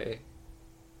high.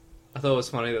 I thought it was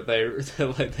funny that they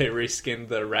reskinned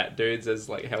the rat dudes as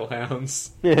like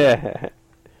hellhounds. Yeah.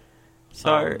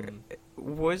 So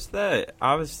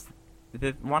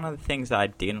one of the things I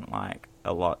didn't like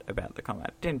a lot about the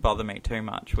combat, didn't bother me too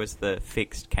much, was the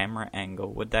fixed camera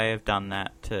angle. Would they have done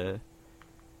that to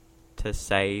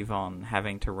save on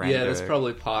having to render? Yeah, that's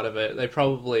probably part of it. They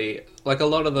probably a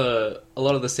lot of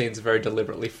the scenes are very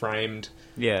deliberately framed.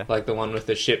 Yeah. Like the one with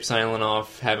the ship sailing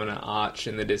off, having an arch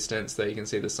in the distance that you can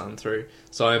see the sun through.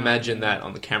 So I imagine that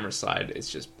on the camera side, it's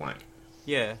just blank.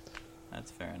 Yeah, that's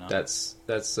fair enough.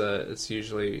 That's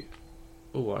usually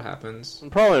what happens. And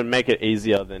probably make it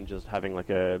easier than just having like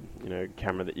a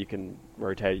camera that you can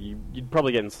rotate. You'd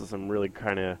probably get into some really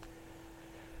kind of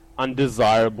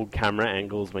undesirable camera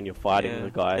angles when you're fighting the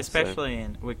guys. Especially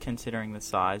with considering the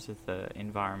size of the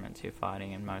environments you're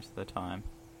fighting in most of the time.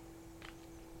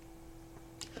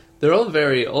 They're all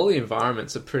the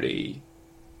environments are pretty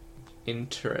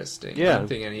interesting. Yeah. I don't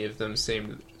think any of them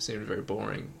seemed very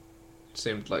boring.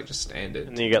 Seemed like just standard.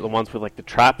 And then you get the ones with like the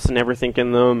traps and everything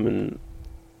in them, and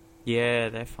yeah,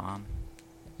 they're fun.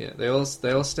 Yeah, they all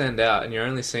stand out, and you're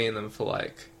only seeing them for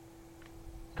like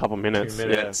a couple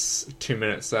minutes. 2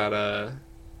 minutes out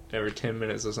every 10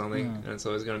 minutes or something, and it's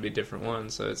always going to be different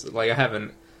ones. So it's like I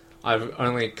haven't I've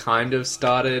only kind of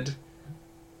started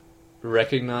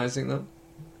recognizing them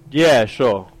Yeah,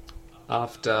 sure.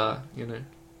 after,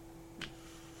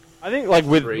 I think like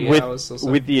 3 hours or so.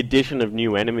 with the addition of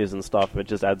new enemies and stuff, it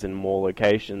just adds in more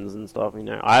locations and stuff.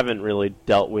 I haven't really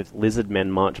dealt with lizard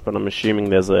men much, but I'm assuming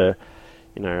there's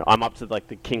I'm up to like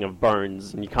the King of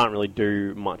Bones, and you can't really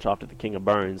do much after the King of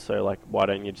Bones. So like, why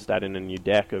don't you just add in a new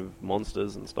deck of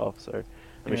monsters and stuff? So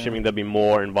I'm assuming there'll be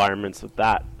more environments of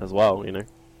that as well.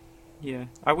 Yeah,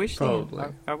 I wish Probably.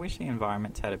 I wish the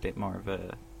environments had a bit more of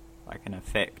an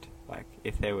effect. Like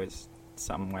if there was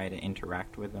some way to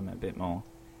interact with them a bit more,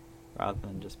 rather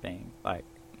than just being like,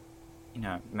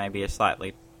 maybe a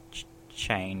slightly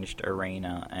changed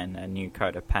arena and a new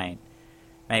coat of paint.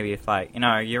 Maybe if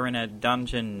you're in a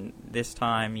dungeon this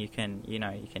time, you can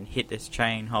hit this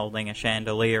chain holding a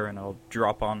chandelier and it'll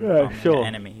drop on sure.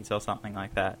 enemies or something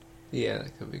like that. Yeah,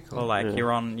 that could be cool. Or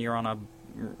you're on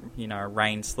a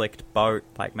rain slicked boat.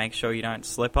 Like make sure you don't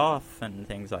slip off and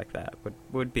things like that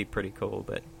would be pretty cool.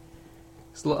 But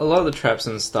A lot of the traps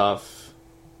and stuff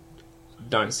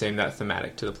don't seem that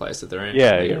thematic to the place that they're in.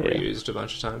 Yeah, they get yeah. reused a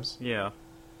bunch of times. yeah,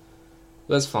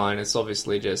 That's fine. It's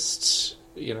obviously just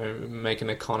make an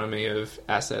economy of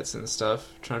assets and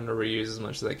stuff, trying to reuse as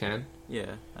much as they can.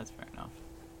 yeah, that's fair enough.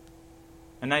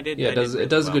 And they did. Yeah, they it does. did really It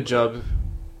does a well good with job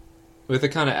with the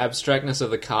kind of abstractness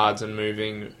of the cards and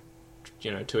moving,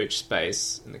 to each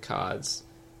space in the cards.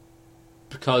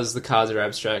 Because the cards are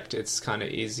abstract, it's kind of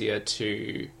easier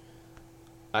to,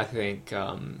 I think,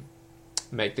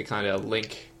 make the kind of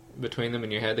link between them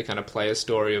in your head. They kind of play a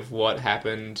story of what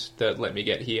happened that let me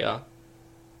get here,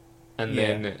 and Yeah.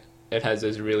 then it has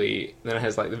those really. Then it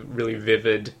has like the really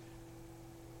vivid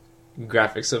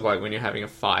graphics of like when you're having a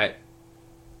fight.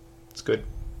 It's good.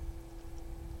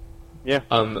 Yeah.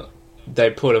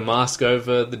 They put a mask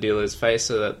over the dealer's face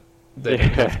so that they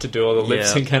didn't have to do all the lip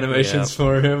sync animations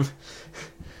for him.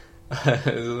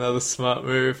 There's another smart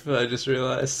move I just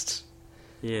realised.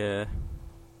 Yeah.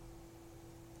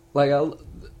 Like,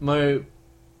 my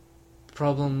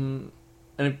problems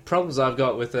I've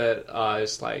got with it are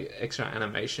just like extra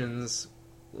animations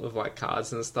of like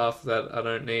cards and stuff that I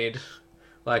don't need.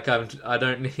 Like, I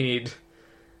don't need,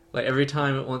 like, every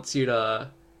time it wants you to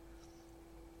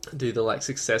do the like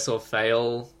success or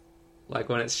fail, like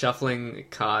when it's shuffling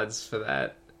cards for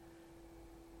that,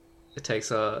 it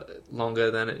takes longer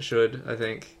than it should, I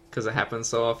think, because it happens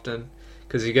so often.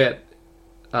 Because you get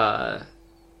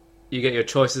your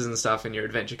choices and stuff in your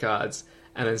adventure cards,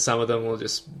 and then some of them will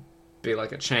just be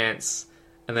like a chance,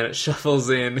 and then it shuffles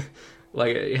in,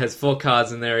 like it has 4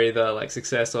 cards and they're either like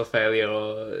success or failure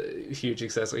or huge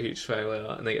success or huge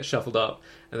failure, and they get shuffled up,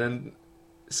 and then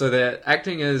so they're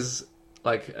acting as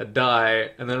like a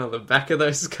die, and then on the back of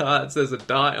those cards there's a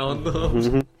die on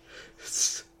them.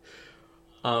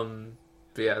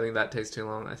 But yeah, I think that takes too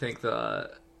long. I think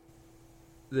the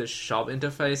shop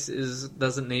interface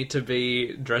doesn't need to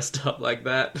be dressed up like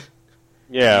that.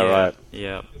 Yeah, right.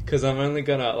 Yeah. Because I'm only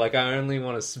gonna, I only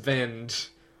want to spend.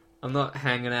 I'm not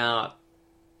hanging out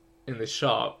in the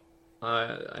shop.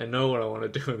 I know what I want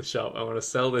to do in the shop. I want to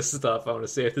sell this stuff. I want to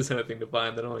see if there's anything to buy,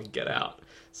 and then I want to get out.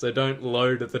 So don't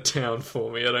load the town for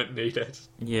me. I don't need it.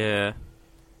 Yeah.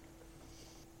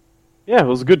 Yeah, it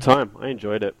was a good time. I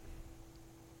enjoyed it.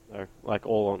 So, like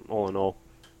all in all.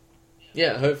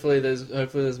 Yeah, hopefully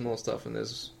there's more stuff and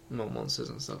there's more monsters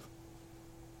and stuff.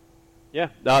 Yeah,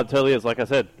 no, it totally is. Like I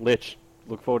said, Lich.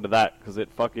 Look forward to that because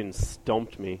it fucking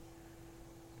stomped me.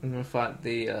 I'm gonna fight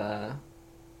the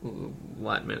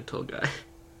White Minotaur guy.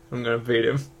 I'm gonna beat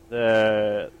him.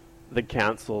 The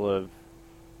council of.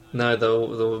 No,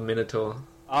 the Minotaur.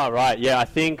 Oh right, yeah. I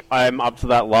think I'm up to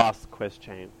that last quest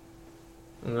chain.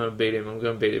 I'm gonna beat him. I'm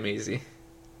gonna beat him easy.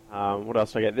 What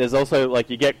else do I get? There's also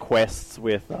you get quests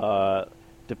with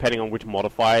depending on which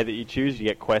modifier that you choose, you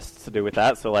get quests to do with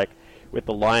that. So with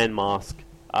the Lion Mask,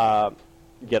 you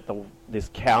get this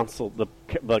council,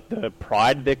 the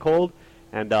Pride they're called,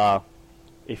 and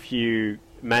if you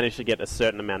manage to get a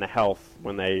certain amount of health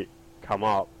when they come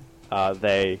up,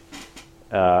 they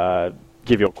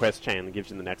give you a quest chain that gives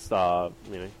you the next part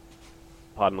in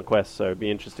the quest. So it'd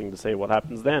be interesting to see what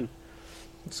happens then.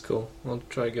 It's cool. I'll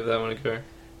try to give that one a go.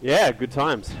 Yeah, good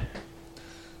times.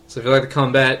 So if you like the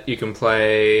combat, you can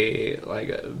play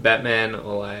like Batman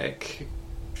or like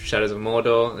Shadows of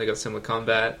Mordor. They got similar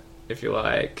combat. If you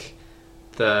like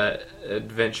the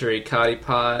adventure-y cardy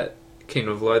part,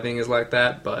 Kingdom of Loathing is like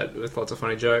that, but with lots of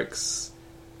funny jokes.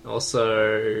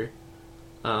 Also,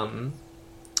 what's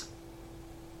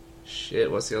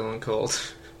the other one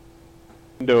called?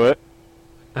 Do it.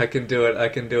 I can do it.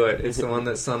 It's the one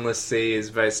that Sunless Sea is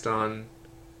based on.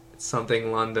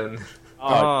 Something London.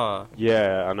 Oh,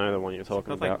 Yeah, I know the one you're it's talking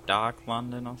called about. like Dark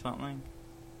London or something.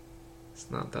 It's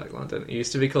not Dark London. It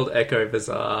used to be called Echo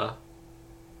Bazaar.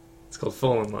 It's called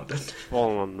Fallen London.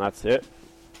 Fallen, that's it.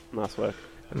 Nice work.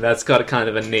 And that's got a kind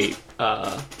of a neat...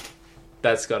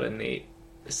 that's got a neat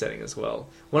setting as well.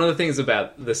 One of the things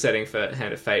about the setting for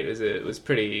Hand of Fate is it's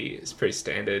pretty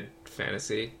standard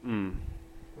fantasy. Mm.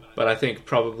 But I think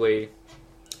probably...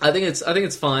 I think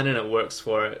it's fine and it works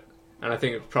for it. And I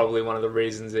think probably one of the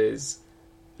reasons is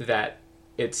that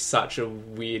it's such a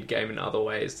weird game in other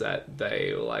ways that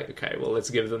they were like, okay, well, let's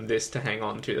give them this to hang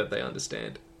on to that they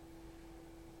understand.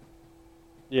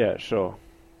 Yeah, sure.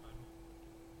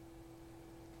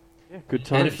 Yeah, good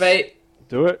Hand times. of Fate.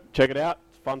 Do it. Check it out.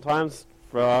 Fun times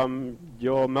from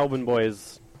your Melbourne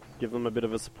boys. Give them a bit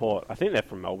of a support. I think they're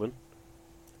from Melbourne.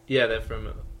 Yeah, they're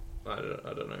from... I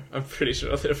don't know. I'm pretty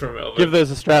sure they're from Melbourne. Give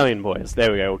those Australian boys.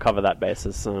 There we go. We'll cover that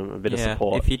basis. A bit of Yeah,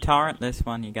 support. if you torrent this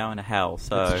one, you're going to hell.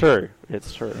 So It's true.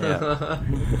 It's true. Yeah.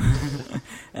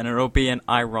 And it'll be an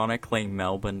ironically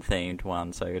Melbourne themed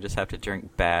one, so you'll just have to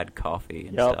drink bad coffee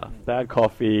and Yep. stuff. Bad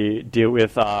coffee. Deal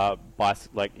with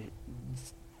like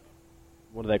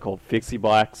what are they called? Fixie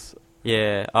bikes.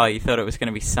 Yeah. Oh, you thought it was going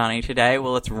to be sunny today?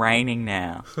 Well, it's raining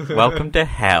now. Welcome to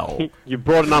hell. You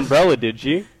brought an umbrella, did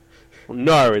you? Well,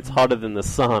 no, it's hotter than the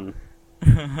sun.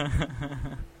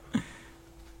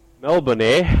 Melbourne,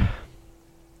 eh?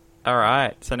 All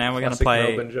right. So now we're going to Classic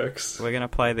play. Melbourne jokes. We're going to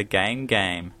play the game.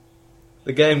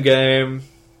 The game.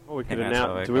 Well, we could think that's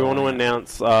how announce. we're Do we want to calling it.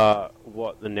 announce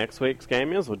what the next week's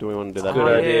game is, or do we want to do that? Good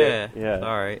Oh, idea. Yeah. Yeah.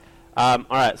 Sorry. All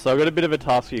right, so I've got a bit of a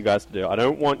task for you guys to do. I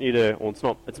don't want you to. Well, it's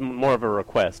not. It's more of a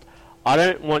request. I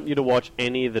don't want you to watch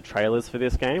any of the trailers for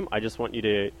this game. I just want you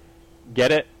to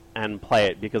get it and play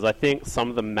it, because I think some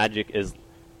of the magic is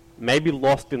maybe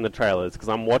lost in the trailers. Because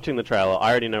I'm watching the trailer, I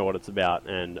already know what it's about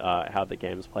and how the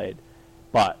game's played,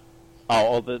 but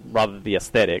rather the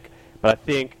aesthetic. But I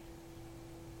think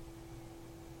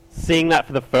seeing that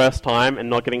for the first time and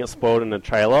not getting it spoiled in the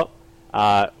trailer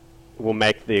will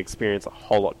make the experience a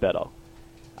whole lot better.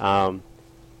 Go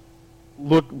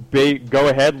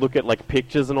ahead, look at like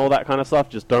pictures and all that kind of stuff.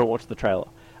 Just don't watch the trailer.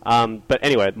 But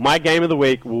anyway, my game of the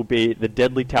week will be The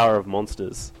Deadly Tower of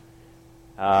Monsters,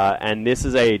 and this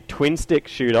is a twin-stick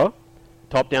shooter,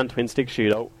 top-down twin-stick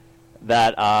shooter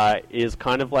that is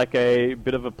kind of like a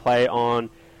bit of a play on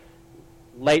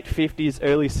late 50s,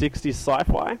 early 60s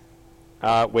sci-fi,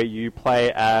 where you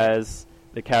play as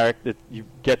the character. You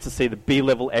get to see the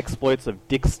B-level exploits of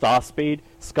Dick Starspeed,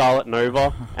 Scarlet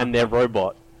Nova, and their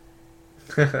robot.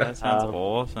 That sounds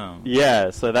awesome. Yeah,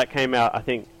 so that came out, I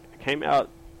think,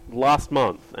 last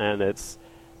month, and it's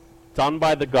done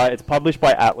by the guy, it's published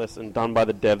by Atlas and done by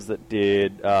the devs that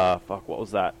did, what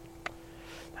was that?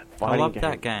 I love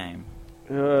that game.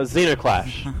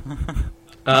 Xenoclash.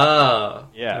 Ah.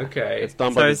 Yeah. Okay. It's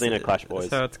done by the it's- Xenoclash boys.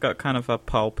 So it's got kind of a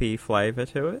pulpy flavour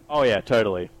to it. Oh yeah,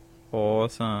 totally.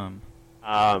 Awesome.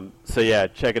 So yeah,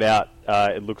 check it out.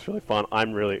 It looks really fun.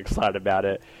 I'm really excited about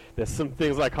it. There's some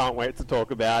things I can't wait to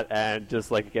talk about and just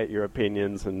like get your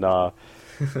opinions, and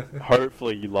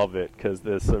hopefully you love it, because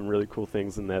there's some really cool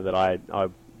things in there that I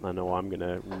know I'm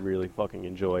gonna really fucking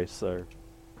enjoy. So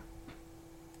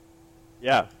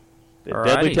yeah, the Alrighty.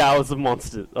 Deadly Towers of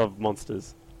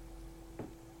Monsters.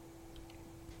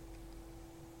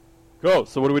 Cool.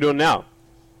 So what are we doing now?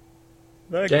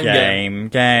 The Game.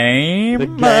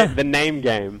 The name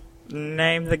game.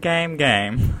 Name the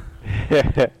game.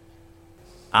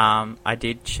 I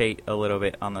did cheat a little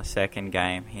bit on the second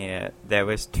game here. There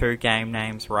was two game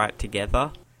names right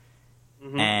together,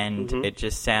 and it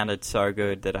just sounded so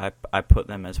good that I put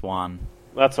them as one.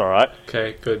 That's all right.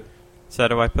 Okay, good. So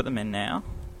do I put them in now?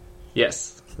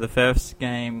 Yes. So the first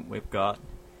game we've got,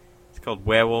 it's called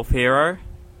Werewolf Hero.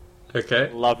 Okay.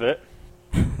 Love it.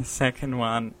 The second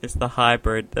one is the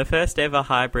first ever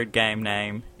hybrid game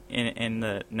name in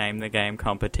the Name the Game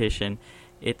competition.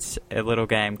 It's a little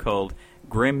game called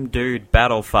Grim Dude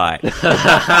Battle Fight.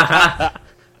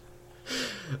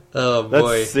 Oh That's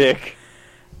boy. sick.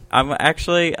 I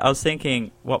was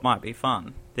thinking what might be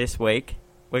fun this week.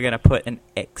 We're going to put an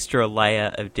extra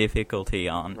layer of difficulty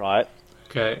on. Right.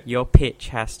 Okay. Your pitch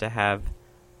has to have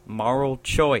moral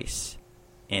choice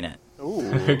in it.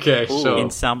 Ooh. Okay, Ooh. sure. In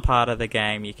some part of the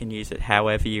game, you can use it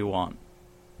however you want.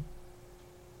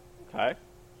 Okay.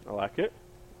 I like it.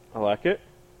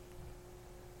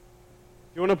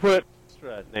 You want to put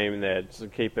extra name in there just to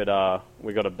keep it,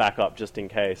 we got a backup just in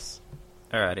case.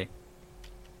 Alrighty.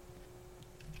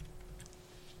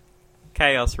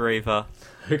 Chaos Reaver.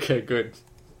 Okay, good.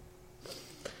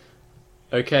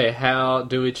 Okay, how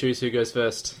do we choose who goes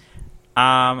first?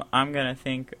 I'm gonna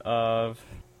think of...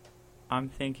 I'm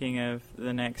thinking of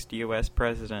the next US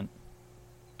president.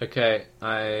 Okay,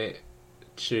 I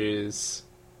choose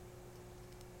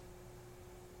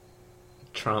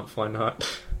Trump. Why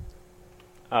not?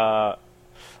 I'm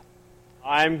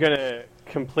gonna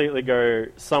completely go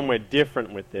somewhere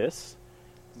different with this,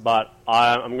 but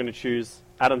I'm gonna choose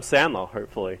Adam Sandler,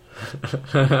 hopefully.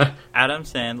 Adam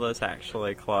Sandler's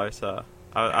actually closer.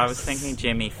 I was thinking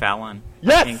Jimmy Fallon.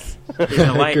 Yes! I think he's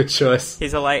a late, Good choice.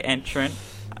 he's a late entrant.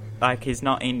 Like, he's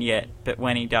not in yet, but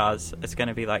when he does, it's going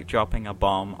to be like dropping a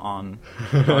bomb on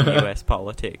US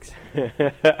politics.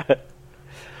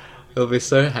 He'll be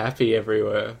so happy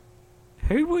everywhere.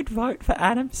 Who would vote for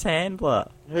Adam Sandler?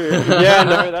 Yeah,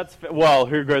 no, that's... Well,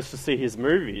 who goes to see his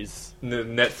movies? The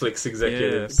Netflix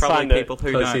executives. Probably Kinda, people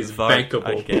who 'cause don't he's vote,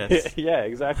 bankable. I guess. Yeah,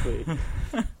 exactly.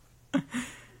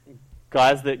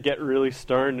 Guys that get really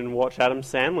stoned and watch Adam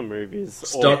Sandler movies.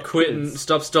 Stop quitting.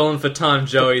 Stop stalling for time,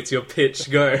 Joey. It's your pitch.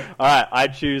 Go. Alright, I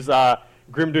choose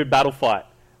Grim Dude Battle Fight.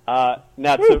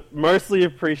 Now, to mostly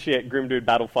appreciate Grim Dude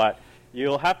Battle Fight,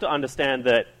 you'll have to understand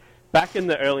that back in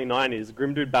the early 90s,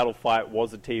 Grim Dude Battle Fight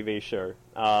was a TV show.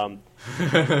 And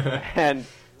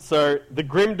so the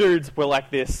Grim Dudes were like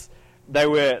this. They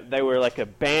were like a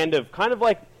band of kind of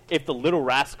like if the Little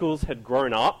Rascals had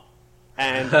grown up,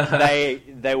 and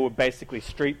they were basically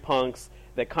street punks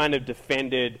that kind of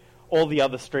defended all the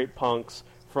other street punks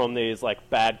from these like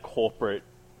bad corporate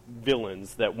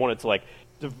villains that wanted to like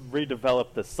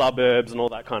redevelop the suburbs and all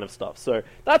that kind of stuff. So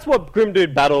that's what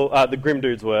the Grim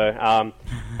Dudes were.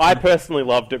 I personally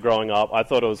loved it growing up. I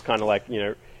thought it was kind of like,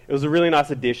 it was a really nice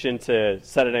addition to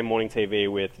Saturday morning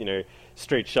TV with,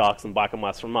 Street Sharks and Biker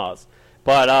Mice from Mars.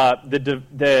 But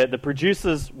the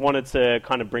producers wanted to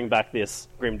kind of bring back this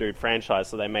Grim Dude franchise,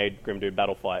 so they made Grim Dude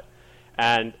Battle Fight.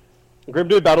 And Grim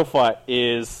Dude Battle Fight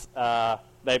is...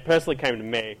 they personally came to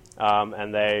me,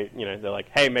 and they're like,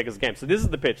 hey, make us a game. So this is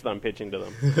the pitch that I'm pitching to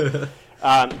them.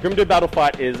 Grim Dude Battle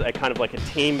Fight is a kind of like a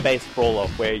team-based brawler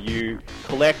where you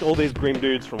collect all these Grim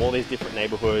Dudes from all these different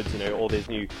neighborhoods, all these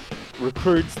new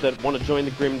recruits that want to join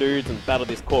the Grim Dudes and battle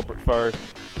this corporate foe.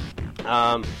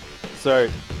 So,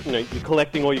 you're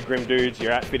collecting all your Grim Dudes,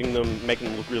 you're outfitting them, making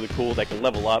them look really cool, they can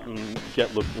level up and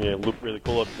look really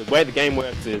cool. The way the game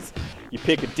works is you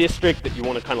pick a district that you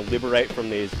want to kind of liberate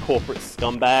from these corporate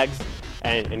scumbags,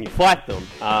 and you fight them.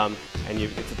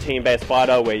 It's a team-based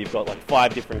fighter where you've got like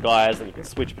 5 different guys and you can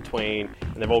switch between,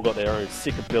 and they've all got their own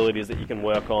sick abilities that you can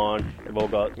work on. They've all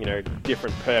got,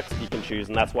 different perks that you can choose,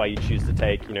 and that's why you choose to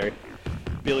take,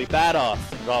 Billy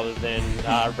Badass rather than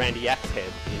Randy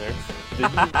Axehead, You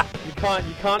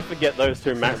can't forget those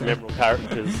two memorable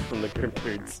characters from the Grim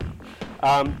Dudes.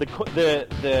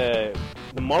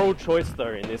 The moral choice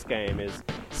though in this game is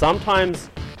sometimes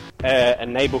a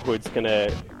neighborhood's gonna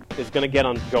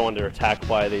go under attack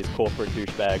by these corporate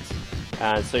douchebags,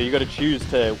 and so you got to choose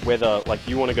to whether like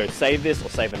you want to go save this or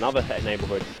save another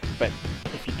neighborhood. But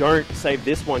if you don't save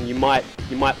this one, you might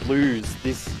lose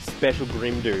this special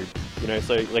Grim Dude.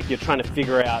 So like you're trying to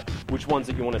figure out which ones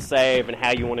that you want to save and how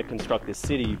you want to construct this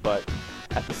city, but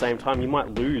at the same time you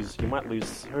might lose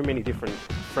so many different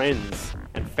friends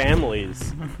and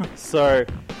families. So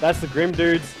that's the Grim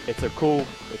Dudes. It's a cool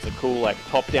like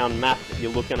top-down map that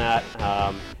you're looking at.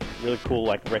 Really cool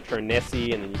like retro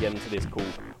Nessie, and then you get into this cool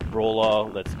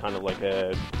brawler that's kind of like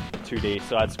a 2D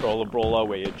side-scroller brawler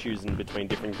where you're choosing between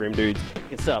different Grim Dudes. You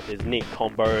can set up these neat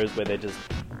combos where they're just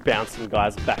bouncing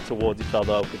guys back towards each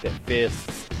other with their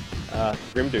fists.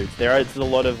 Grim Dudes. There is a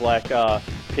lot of like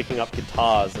picking up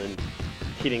guitars and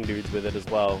hitting dudes with it as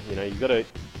well. You gotta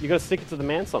stick it to the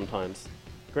man sometimes.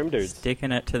 Grim Dudes.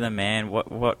 Sticking it to the man.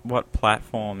 What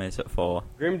platform is it for?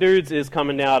 Grim Dudes is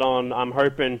coming out on, I'm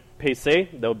hoping,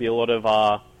 PC. There'll be a lot of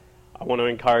I want to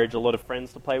encourage a lot of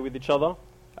friends to play with each other.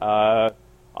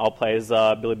 I'll play as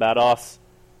Billy Badass.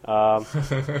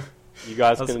 You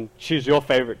guys can choose your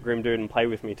favorite Grim Dude and play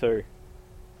with me too.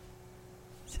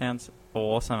 Sounds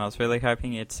awesome. I was really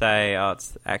hoping you'd say,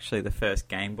 it's actually the first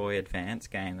Game Boy Advance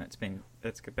game that's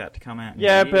about to come out.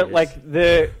 Yeah, but like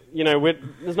there's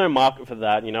no market for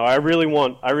that. I really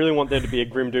want there to be a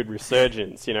Grim Dude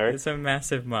resurgence. There's a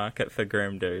massive market for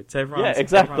Grim Dudes.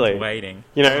 Everyone's waiting.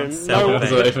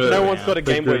 No one's got a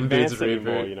Game Boy Advance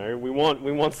anymore. We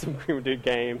want some Grim Dude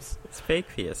games. Speak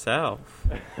for yourself.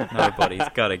 Nobody's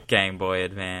got a Game Boy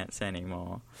Advance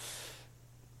anymore.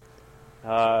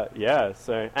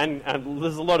 So and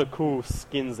there's a lot of cool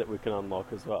skins that we can unlock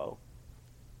as well.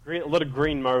 A lot of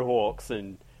green mohawks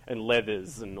and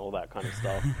leathers and all that kind of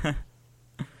stuff.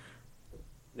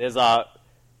 There's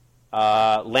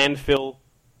Landfill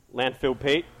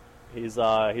Pete. He's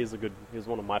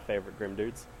one of my favorite Grim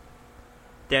Dudes.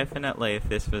 Definitely, if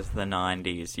this was the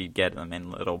 90s, you'd get them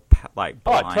in little, like,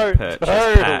 Oh, blind purchase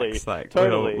totally, packs. Like,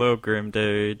 totally. little grim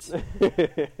dudes.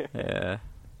 Yeah.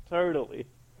 Totally.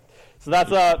 So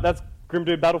that's Grim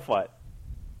Dude Battle Fight.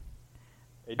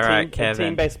 Alright, A Kevin.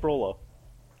 team-based brawler.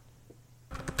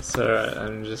 So,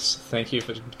 and just thank you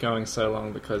for going so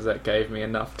long because that gave me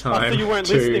enough Oh, time. so you weren't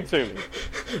listening to me.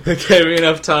 It gave me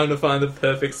enough time to find the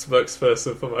perfect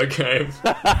spokesperson for my game.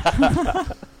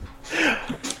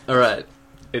 Alright,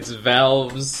 it's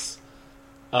Valve's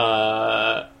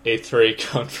E3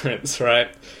 conference, right?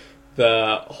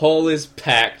 The hall is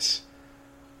packed.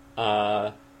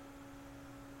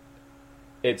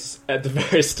 It's at the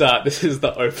very start. This is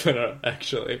the opener,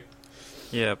 actually.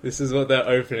 Yep. This is what they're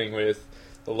opening with.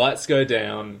 The lights go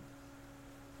down.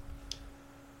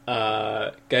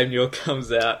 Gabe Newell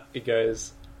comes out. He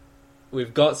goes,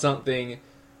 "We've got something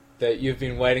that you've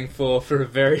been waiting for a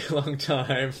very long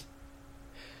time.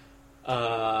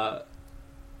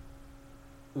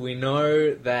 We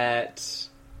know that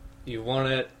you want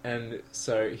it, and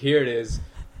so here it is.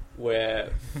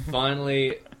 We're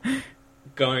finally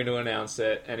going to announce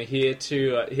it, and here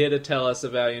to tell us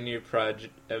about your new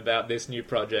about this new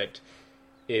project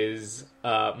is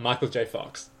Michael J.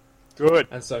 Fox." Good.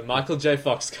 And so Michael J.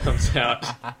 Fox comes out,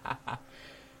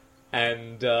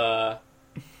 and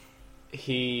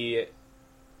he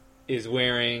is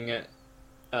wearing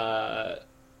the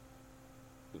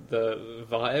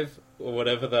Vive or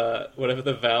whatever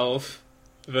the Valve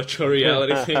virtual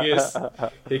reality thing is.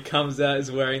 He comes out,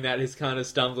 is wearing that. He's kind of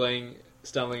stumbling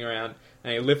around,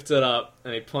 and he lifts it up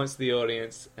and he points to the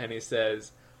audience and he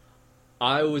says,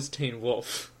 "I was Teen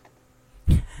Wolf.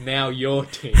 Now you're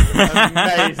Teen Wolf."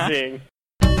 Amazing.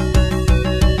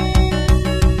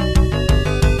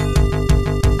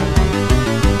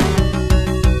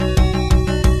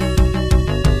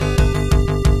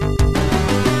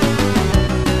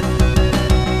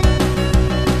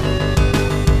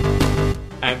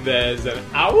 And there's an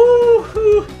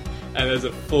ow, and there's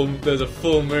a full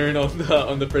moon on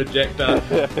the projector,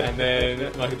 and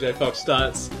then Michael J. Fox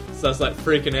starts like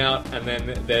freaking out, and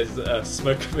then there's a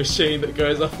smoke machine that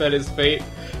goes off at his feet,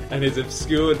 and he's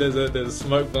obscured. There's a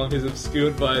smoke bomb. He's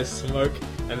obscured by smoke,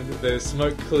 and the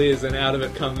smoke clears, and out of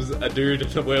it comes a dude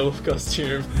in a werewolf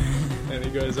costume, and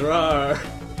he goes "Rawr!"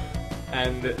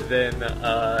 And then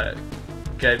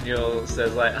Gabe Newell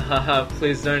says like, "Haha,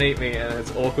 please don't eat me," and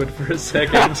it's awkward for a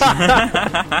second.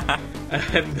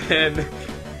 And then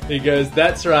he goes,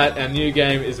 "That's right, our new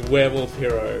game is Werewolf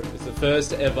Hero. It's the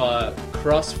first ever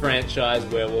cross-franchise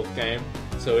werewolf game.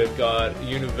 So we've got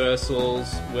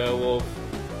Universal's Werewolf,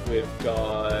 we've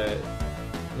got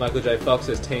Michael J. Fox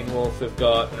as Teen Wolf, we've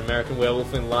got an American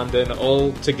Werewolf in London,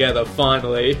 all together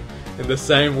finally in the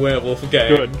same werewolf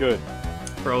game." Good.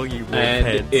 For all you wolf And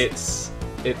heads.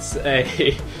 it's a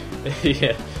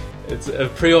yeah, it's a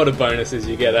pre-order bonus is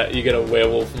you get a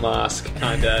werewolf mask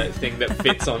kind of thing that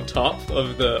fits on top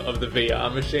of the VR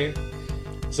machine.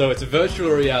 So it's a virtual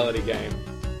reality game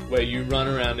where you run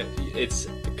around. It's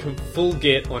full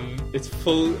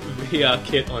VR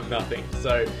kit on nothing.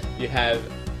 So you have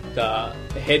the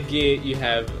headgear, you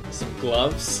have some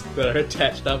gloves that are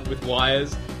attached up with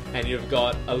wires, and you've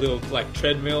got a little like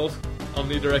treadmill,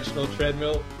 omnidirectional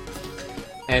treadmill.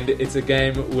 And it's a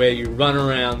game where you run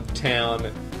around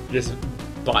town just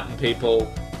biting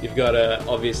people. You've got to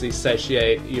obviously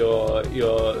satiate your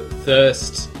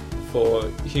thirst for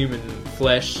human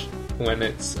flesh when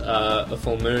it's a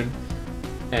full moon.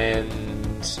 And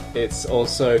it's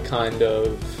also kind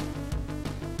of...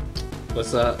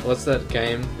 What's that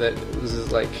game that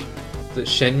was like... The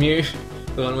Shenmue?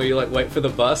 The one where you like wait for the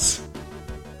bus?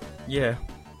 Yeah.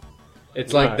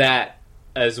 It's like that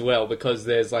as well, because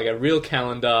there's like a real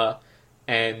calendar,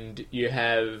 and you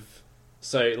have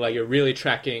you're really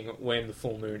tracking when the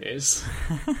full moon is.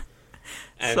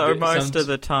 And So most of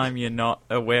the time you're not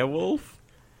a werewolf?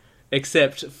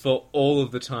 except for all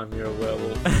of the time you're a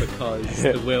werewolf, because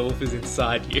the werewolf is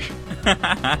inside you.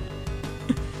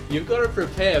 You've got to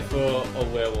prepare for a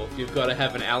werewolf. You've got to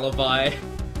have an alibi.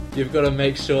 You've got to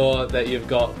make sure that you've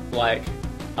got like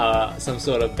some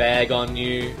sort of bag on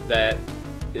you that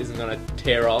isn't going to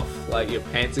tear off. Like your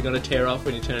pants are going to tear off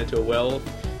when you turn into a werewolf.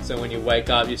 So when you wake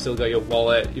up, you've still got your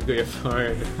wallet, you've got your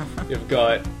phone, you've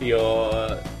got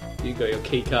your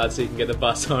key card so you can get the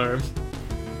bus home,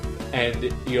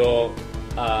 and your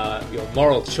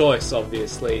moral choice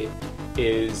obviously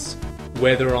is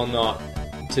whether or not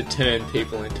to turn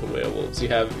people into werewolves. You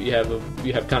have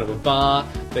kind of a bar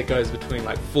that goes between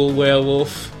like full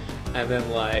werewolf and then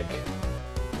like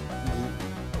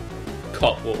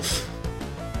cop wolf.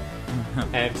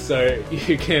 And so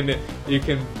you can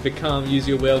use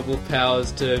your werewolf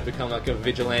powers to become like a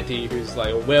vigilante who's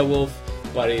like a werewolf,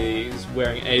 but he's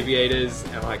wearing aviators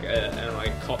and like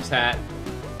a cop's hat,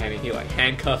 and he like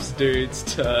handcuffs dudes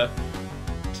to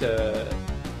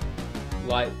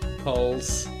light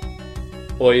poles.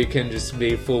 Or you can just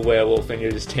be full werewolf and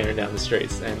you're just tearing down the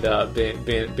streets and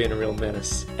being a real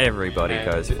menace. Everybody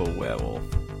And goes full werewolf.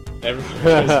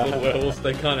 Everyone goes full werewolf.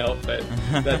 They can't help it.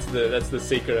 That's the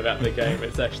secret about the game.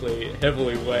 It's actually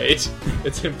heavily weighed.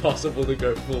 It's impossible to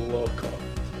go full law cop,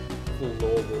 full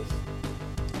law wolf.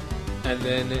 And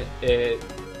then it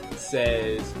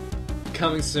says,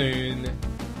 coming soon.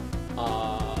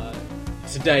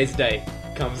 Today's date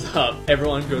comes up.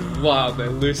 Everyone goes wild. They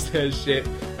lose their shit.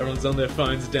 Everyone's on their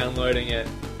phones downloading it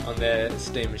on their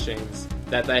Steam machines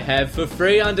that they have for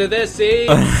free under their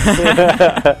seats.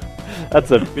 That's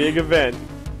a big event.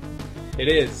 It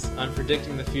is. I'm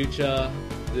predicting the future.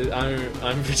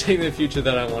 I'm predicting the future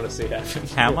that I want to see happen.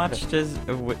 How much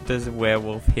does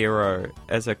Werewolf Hero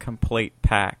as a complete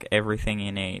pack, everything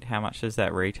you need? How much does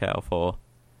that retail for?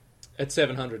 It's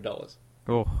 $700.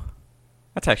 Oh,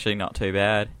 that's actually not too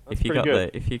bad. That's pretty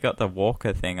good. If you got the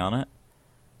Walker thing on it,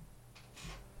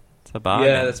 it's a bargain.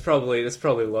 Yeah, that's probably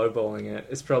lowballing it.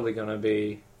 It's probably going to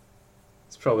be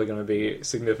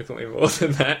significantly more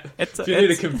than that. You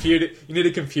need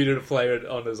a computer to play it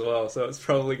on as well, so it's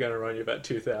probably going to run you about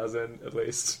 2,000 at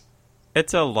least.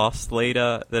 It's a lost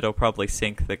leader that'll probably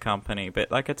sink the company,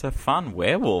 but like it's a fun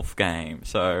werewolf game,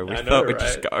 so we thought we'd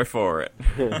just go for it.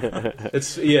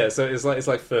 So it's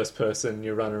like first person.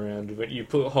 You run around, but you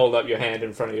hold up your hand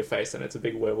in front of your face, and it's a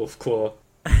big werewolf claw.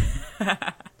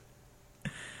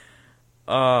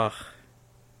 Oh,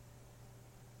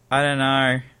 I don't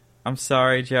know. I'm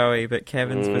sorry, Joey, but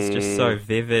Kevin's was just so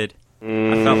vivid.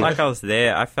 I felt like I was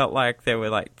there. I felt like there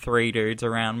were like 3 dudes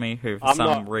around me who, for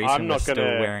some reason, were still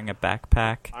wearing a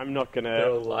backpack. They're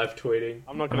all live tweeting.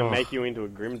 I'm not gonna make you into a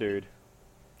grim dude.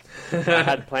 I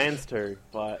had plans to,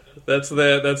 but that's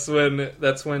when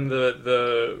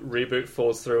the reboot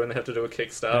falls through and they have to do a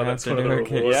Kickstarter. That's one of the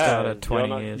rewards. Yeah,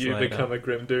 20 years you later. become a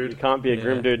grim dude. You can't be a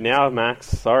grim dude now, Max.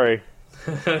 Sorry.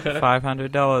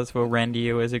 $500 will render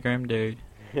you as a grim dude.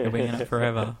 You'll be in it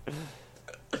forever.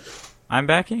 I'm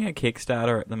backing a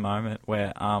Kickstarter at the moment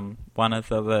where one of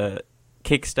the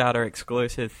Kickstarter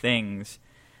exclusive things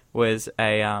was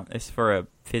it's for a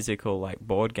physical like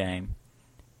board game,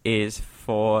 is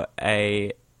for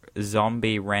a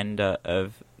zombie render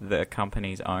of the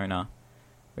company's owner,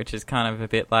 which is kind of a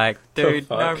bit like, dude,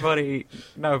 nobody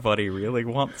really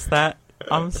wants that.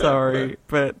 I'm sorry,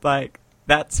 but like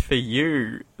that's for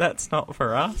you. That's not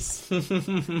for us.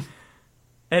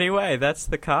 Anyway, that's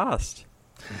the cast.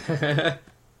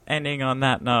 Ending on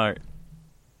that note.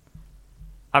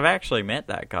 I've actually met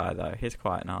that guy, though. He's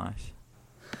quite nice.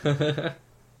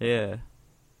 Yeah.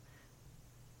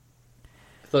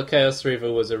 I thought Chaos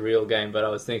Reaver was a real game, but I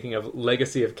was thinking of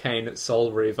Legacy of Kain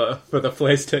Soul Reaver for the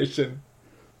PlayStation.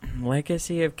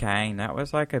 Legacy of Kain, that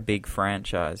was like a big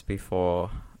franchise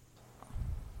before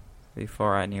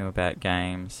I knew about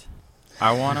games.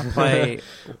 I want to play.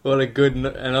 What a good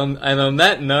and on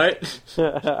that note,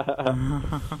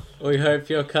 we hope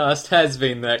your cast has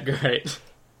been that great.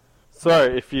 So,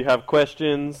 if you have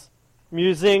questions,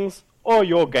 musings, or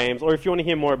your games, or if you want to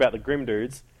hear more about the Grim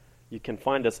Dudes, you can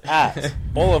find us at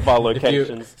all of our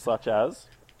locations, such as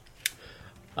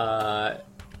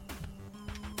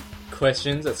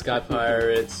questions at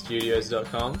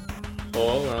skypiratestudios.com,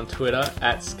 or we're on Twitter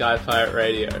at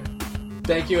skypirateradio.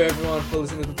 Thank you, everyone, for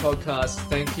listening to the podcast.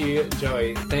 Thank you,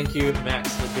 Joey. Thank you,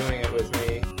 Max, for doing it with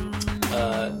me.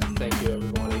 Thank you,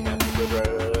 everybody.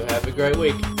 Have a great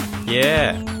week.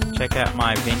 Yeah. Check out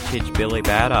my vintage Billy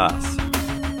Badass.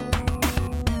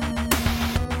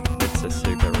 It's a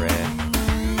super rare.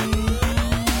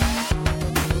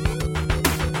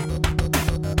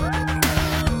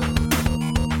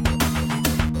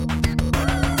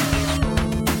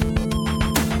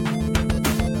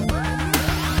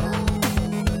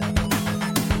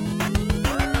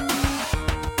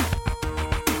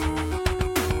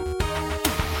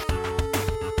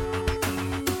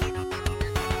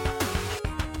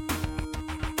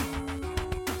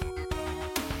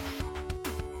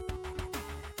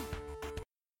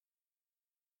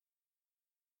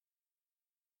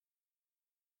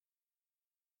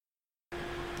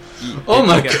 Oh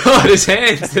my god, his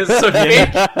hands! They're so big!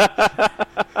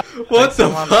 What the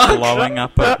fuck? Blowing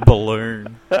up a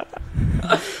balloon.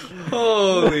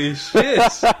 Holy shit!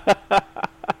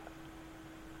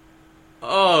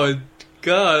 Oh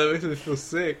god, that makes me feel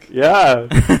sick. Yeah.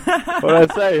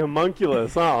 What'd I say?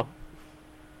 Homunculus, huh?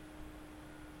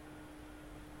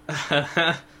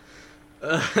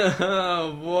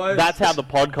 What? That's how the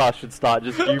podcast should start.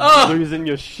 Just you losing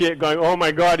your shit, going, "Oh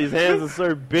my god, his hands are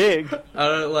so big." I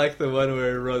don't like the one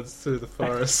where he runs through the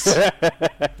forest.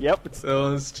 Yep, it's That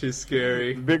one's too a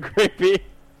scary. bit creepy.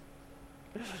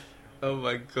 Oh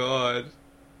my god.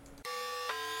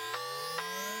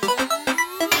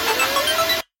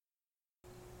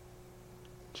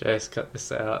 Jace, cut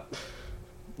this out.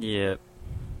 Yep.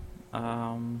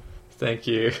 Thank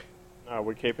you. No,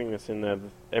 we're keeping this in there.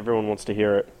 Everyone wants to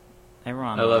hear it.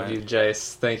 Everyone. I love knows. you,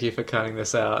 Jace. Thank you for cutting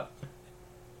this out.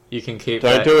 You can keep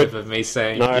Don't that do clip it. of me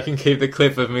saying. No. You can keep the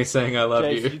clip of me saying I love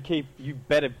Jace, you. you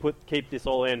better keep this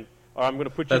all in, or I'm gonna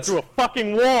put you That's- through a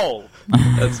fucking wall.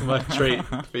 That's my treat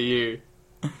for you.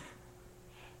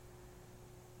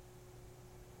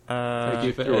 Thank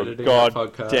you for Through a editing the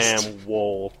podcast. goddamn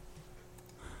wall.